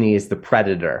 Disney is the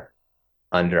predator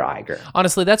under Iger.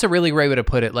 Honestly, that's a really great way to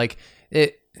put it. Like,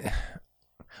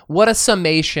 what a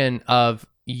summation of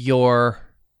I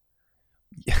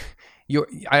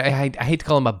hate to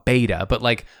call him a beta, but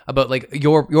like about like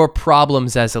your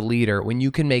problems as a leader when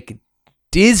you can make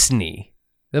Disney,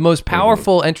 the most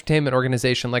powerful entertainment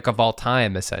organization like of all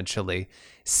time, essentially,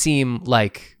 seem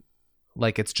like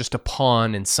it's just a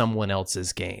pawn in someone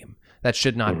else's game. That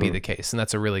should not be the case, and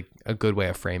that's a good way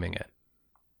of framing it.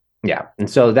 Yeah, and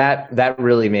so that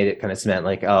really made it kind of cement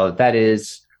like, oh, that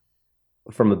is,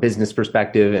 from a business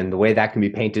perspective and the way that can be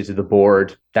painted to the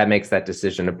board, that makes that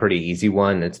decision a pretty easy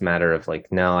one. It's a matter of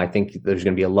like, no, I think there's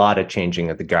going to be a lot of changing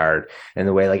of the guard, and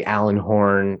the way like Alan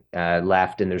Horn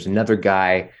left, and there's another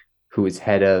guy who is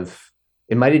head of,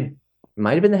 it might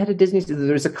have been the head of Disney.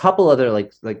 There's a couple other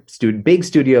big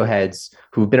studio heads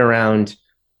who've been around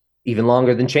even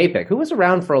longer than Chapek, who was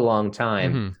around for a long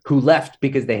time, who left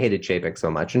because they hated Chapek so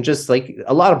much. And just like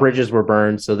a lot of bridges were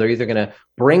burned. So they're either going to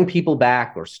bring people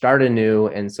back or start anew.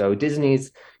 And so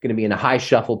Disney's going to be in a high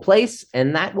shuffle place,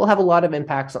 and that will have a lot of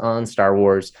impacts on Star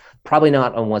Wars. Probably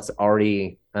not on what's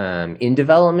already in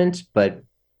development, but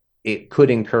it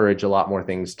could encourage a lot more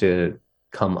things to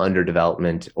come under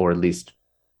development, or at least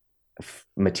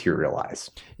materialize.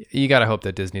 You got to hope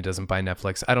that Disney doesn't buy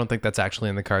Netflix. I don't think that's actually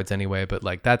in the cards anyway, but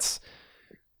like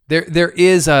there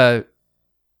is a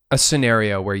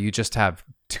scenario where you just have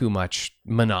too much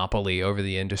monopoly over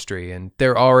the industry, and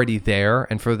they're already there,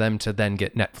 and for them to then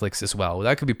get Netflix as well,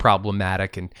 that could be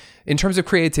problematic, and in terms of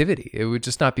creativity, it would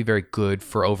just not be very good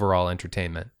for overall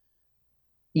entertainment.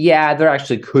 Yeah, there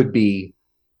actually could be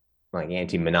like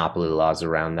anti-monopoly laws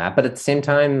around that, but at the same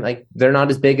time, like they're not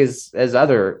as big as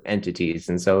other entities,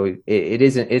 and so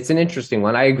it's an interesting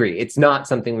one. I agree, it's not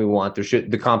something we want.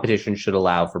 The competition should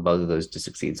allow for both of those to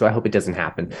succeed, so I hope it doesn't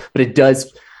happen. But it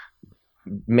does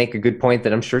make a good point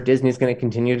that I'm sure Disney's going to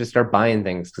continue to start buying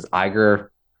things, because Iger,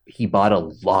 he bought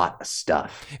a lot of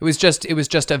stuff. It was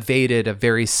just evaded a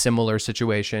very similar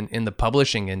situation in the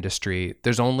publishing industry.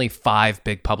 There's only 5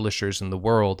 big publishers in the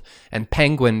world, and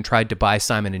Penguin tried to buy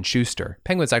Simon & Schuster.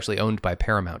 Penguin's actually owned by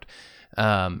Paramount.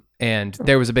 And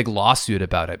there was a big lawsuit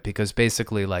about it because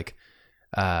basically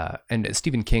and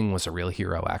Stephen King was a real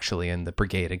hero actually in the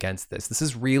brigade against this. This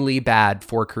is really bad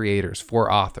for creators,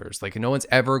 for authors. Like, no one's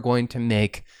ever going to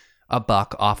make a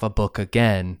buck off a book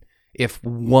again if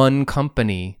one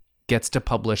company gets to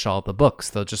publish all the books.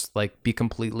 They'll just be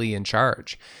completely in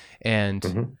charge.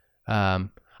 And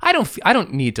I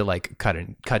don't need to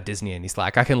cut Disney any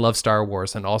slack. I can love Star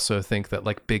Wars and also think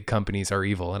that big companies are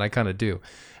evil, and I kind of do.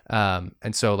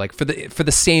 And so for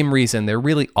the same reason, there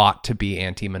really ought to be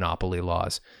anti-monopoly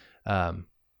laws,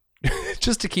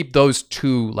 just to keep those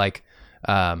two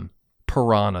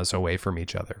piranhas away from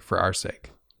each other for our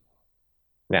sake.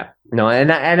 Yeah, no,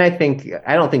 and I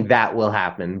don't think that will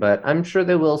happen, but I'm sure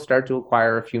they will start to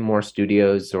acquire a few more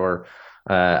studios or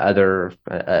other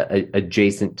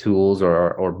adjacent tools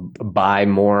or buy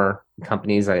more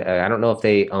companies. I don't know if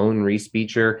they own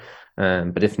Respeecher,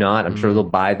 but if not, I'm sure they'll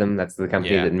buy them. That's the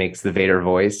company that makes the Vader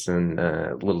voice and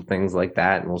little things like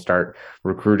that. And we'll start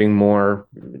recruiting more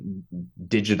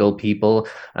digital people.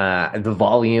 The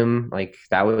volume,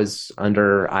 that was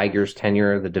under Iger's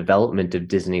tenure, the development of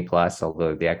Disney Plus,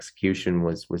 although the execution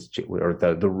was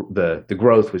the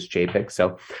growth was Chapek.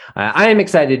 So I am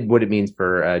excited what it means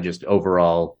for just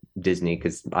overall Disney,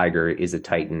 because Iger is a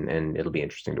titan and it'll be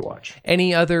interesting to watch.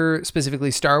 Any other specifically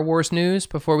Star Wars news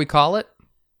before we call it?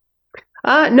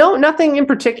 No, nothing in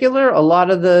particular. A lot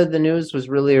of the news was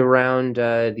really around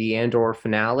the Andor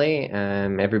finale.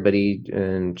 Everybody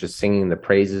just singing the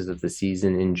praises of the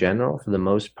season in general for the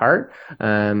most part.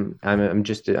 I'm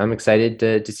excited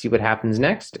to see what happens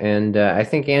next, and I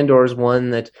think Andor is one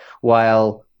that,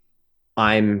 while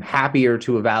I'm happier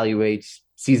to evaluate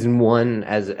season 1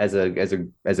 as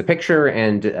a picture,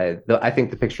 and I think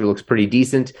the picture looks pretty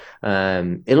decent.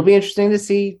 It'll be interesting to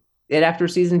see it after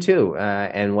season 2,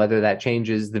 and whether that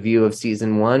changes the view of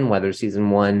season 1, whether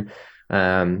season 1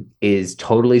 is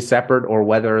totally separate, or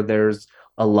whether there's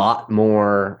a lot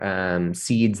more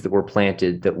seeds that were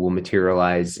planted that will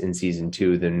materialize in season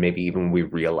 2 than maybe even we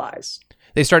realize.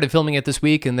 They started filming it this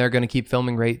week, and they're going to keep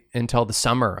filming right until the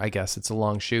summer. I guess it's a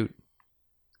long shoot.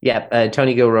 Yeah,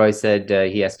 Tony Gilroy said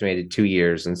he estimated 2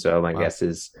 years, and so my guess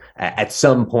is at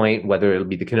some point, whether it'll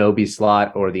be the Kenobi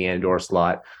slot or the Andor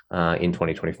slot in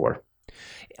 2024.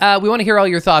 We want to hear all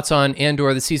your thoughts on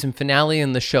Andor, the season finale,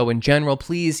 and the show in general.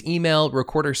 Please email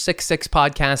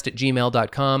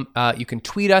recorder66podcast@gmail.com. You can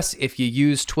tweet us if you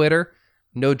use Twitter.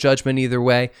 No judgment either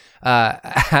way,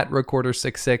 at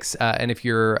recorder66. And if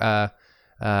you're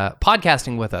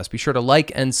podcasting with us, be sure to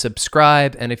like and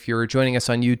subscribe. And if you're joining us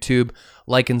on YouTube,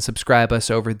 like and subscribe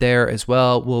us over there as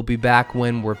well. We'll be back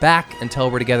when we're back. Until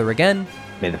we're together again,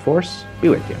 may the Force be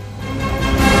with you.